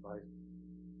 Right?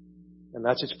 And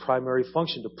that's its primary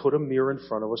function, to put a mirror in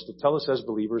front of us, to tell us as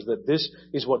believers that this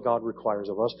is what God requires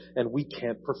of us, and we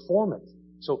can't perform it.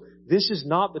 So this is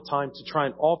not the time to try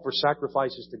and offer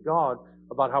sacrifices to God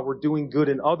about how we're doing good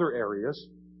in other areas,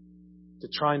 to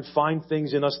try and find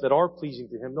things in us that are pleasing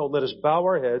to Him. No, let us bow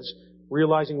our heads,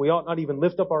 realizing we ought not even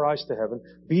lift up our eyes to heaven,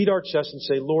 beat our chest and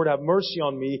say, Lord, have mercy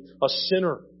on me, a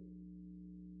sinner.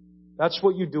 That's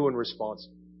what you do in response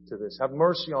to this. Have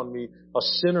mercy on me, a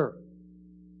sinner.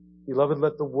 Beloved,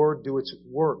 let the Word do its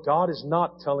work. God is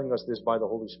not telling us this by the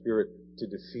Holy Spirit to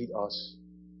defeat us.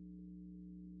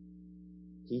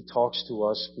 He talks to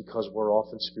us because we're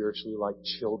often spiritually like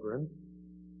children,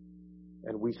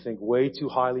 and we think way too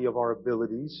highly of our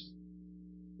abilities,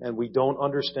 and we don't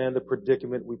understand the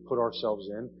predicament we put ourselves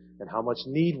in and how much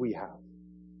need we have.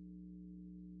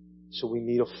 So we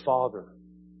need a Father.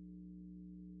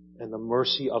 And the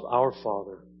mercy of our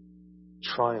Father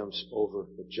triumphs over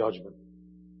the judgment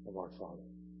of our Father.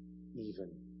 Even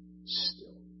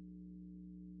still.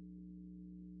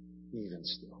 Even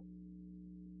still.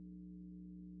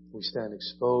 We stand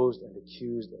exposed and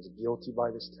accused as guilty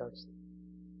by this text.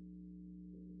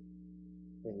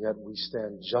 And yet we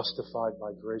stand justified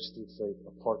by grace through faith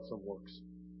apart from works.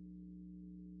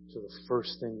 So the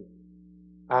first thing,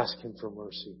 ask Him for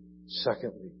mercy.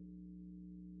 Secondly,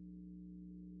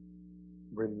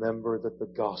 remember that the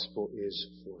gospel is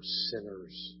for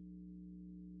sinners.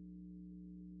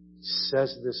 He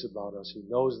says this about us. He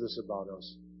knows this about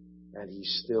us. And He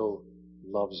still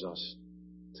loves us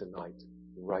tonight,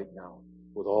 right now,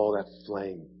 with all that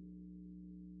flame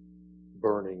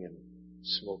burning and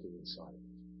smoking inside.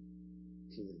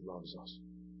 He loves us.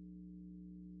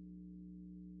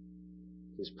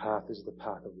 His path is the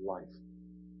path of life.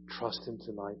 Trust Him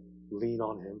tonight. Lean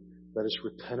on Him. Let us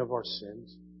repent of our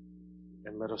sins.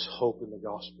 And let us hope in the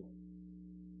gospel.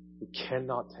 We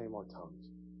cannot tame our tongues.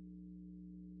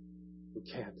 We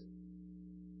can't.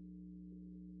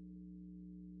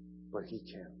 But He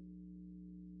can.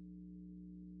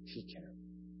 He can.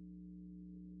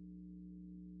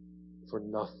 For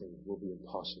nothing will be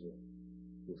impossible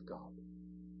with God.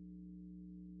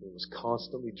 We must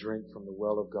constantly drink from the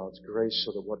well of God's grace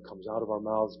so that what comes out of our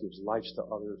mouths gives life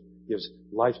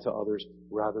to others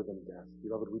rather than death.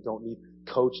 Beloved, we don't need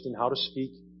coached in how to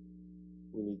speak.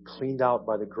 We need cleaned out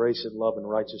by the grace and love and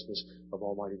righteousness of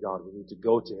Almighty God. We need to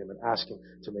go to Him and ask Him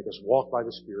to make us walk by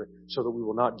the Spirit so that we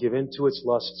will not give in to its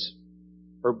lusts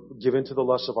or give in to the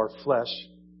lusts of our flesh,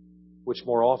 which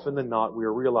more often than not we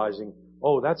are realizing,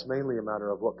 oh, that's mainly a matter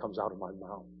of what comes out of my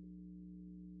mouth.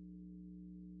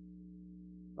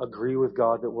 Agree with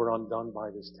God that we're undone by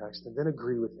this text, and then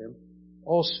agree with Him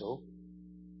also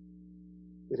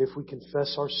that if we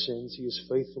confess our sins, He is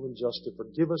faithful and just to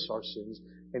forgive us our sins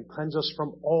and cleanse us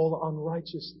from all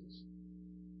unrighteousness.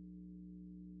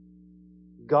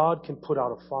 God can put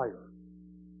out a fire.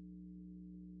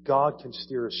 God can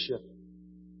steer a ship.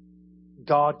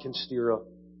 God can steer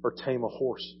or tame a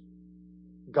horse.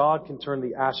 God can turn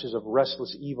the ashes of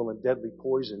restless evil and deadly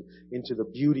poison into the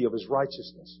beauty of His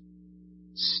righteousness.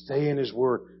 Stay in His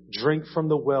Word. Drink from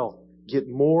the well. Get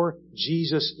more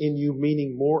Jesus in you,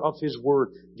 meaning more of His Word.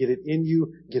 Get it in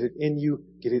you, get it in you,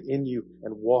 get it in you,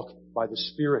 and walk by the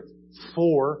Spirit.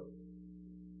 For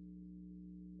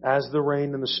as the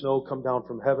rain and the snow come down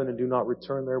from heaven and do not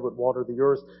return there, but water the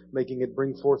earth, making it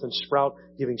bring forth and sprout,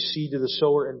 giving seed to the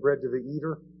sower and bread to the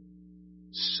eater,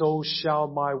 so shall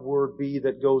my word be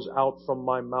that goes out from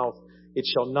my mouth. It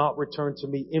shall not return to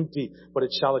me empty, but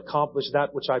it shall accomplish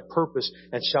that which I purpose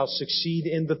and shall succeed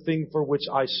in the thing for which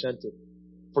I sent it.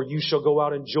 For you shall go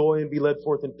out in joy and be led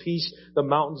forth in peace. The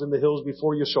mountains and the hills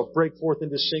before you shall break forth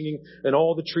into singing, and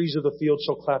all the trees of the field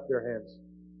shall clap their hands.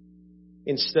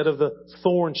 Instead of the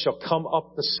thorn shall come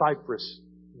up the cypress.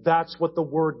 That's what the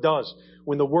Word does.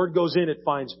 When the Word goes in, it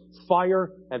finds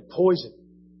fire and poison.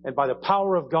 And by the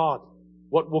power of God,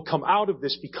 what will come out of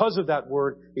this because of that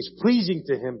Word is pleasing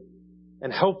to Him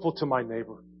and helpful to my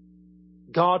neighbor.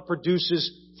 God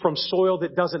produces from soil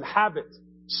that doesn't have it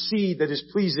seed that is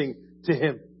pleasing to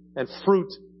Him and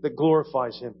fruit that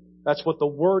glorifies Him. That's what the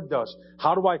Word does.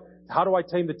 How do I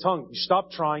tame the tongue? You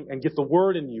stop trying and get the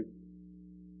Word in you.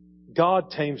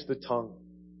 God tames the tongue.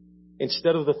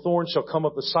 Instead of the thorn shall come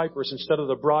up the cypress. Instead of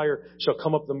the briar shall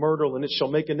come up the myrtle. And it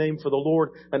shall make a name for the Lord,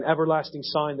 an everlasting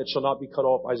sign that shall not be cut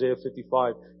off. Isaiah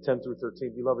 55, 10 through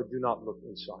 13. Beloved, do not look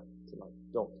inside tonight.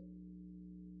 Don't.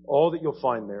 All that you'll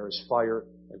find there is fire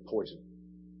and poison.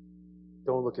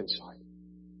 Don't look inside.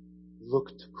 Look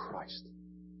to Christ.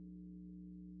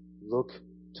 Look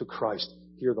to Christ.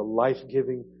 Hear the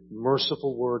life-giving,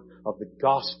 merciful word of the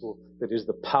gospel that is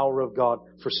the power of God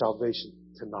for salvation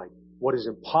tonight. What is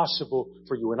impossible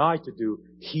for you and I to do,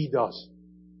 He does.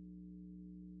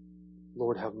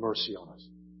 Lord, have mercy on us.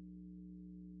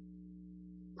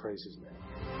 Praise His name.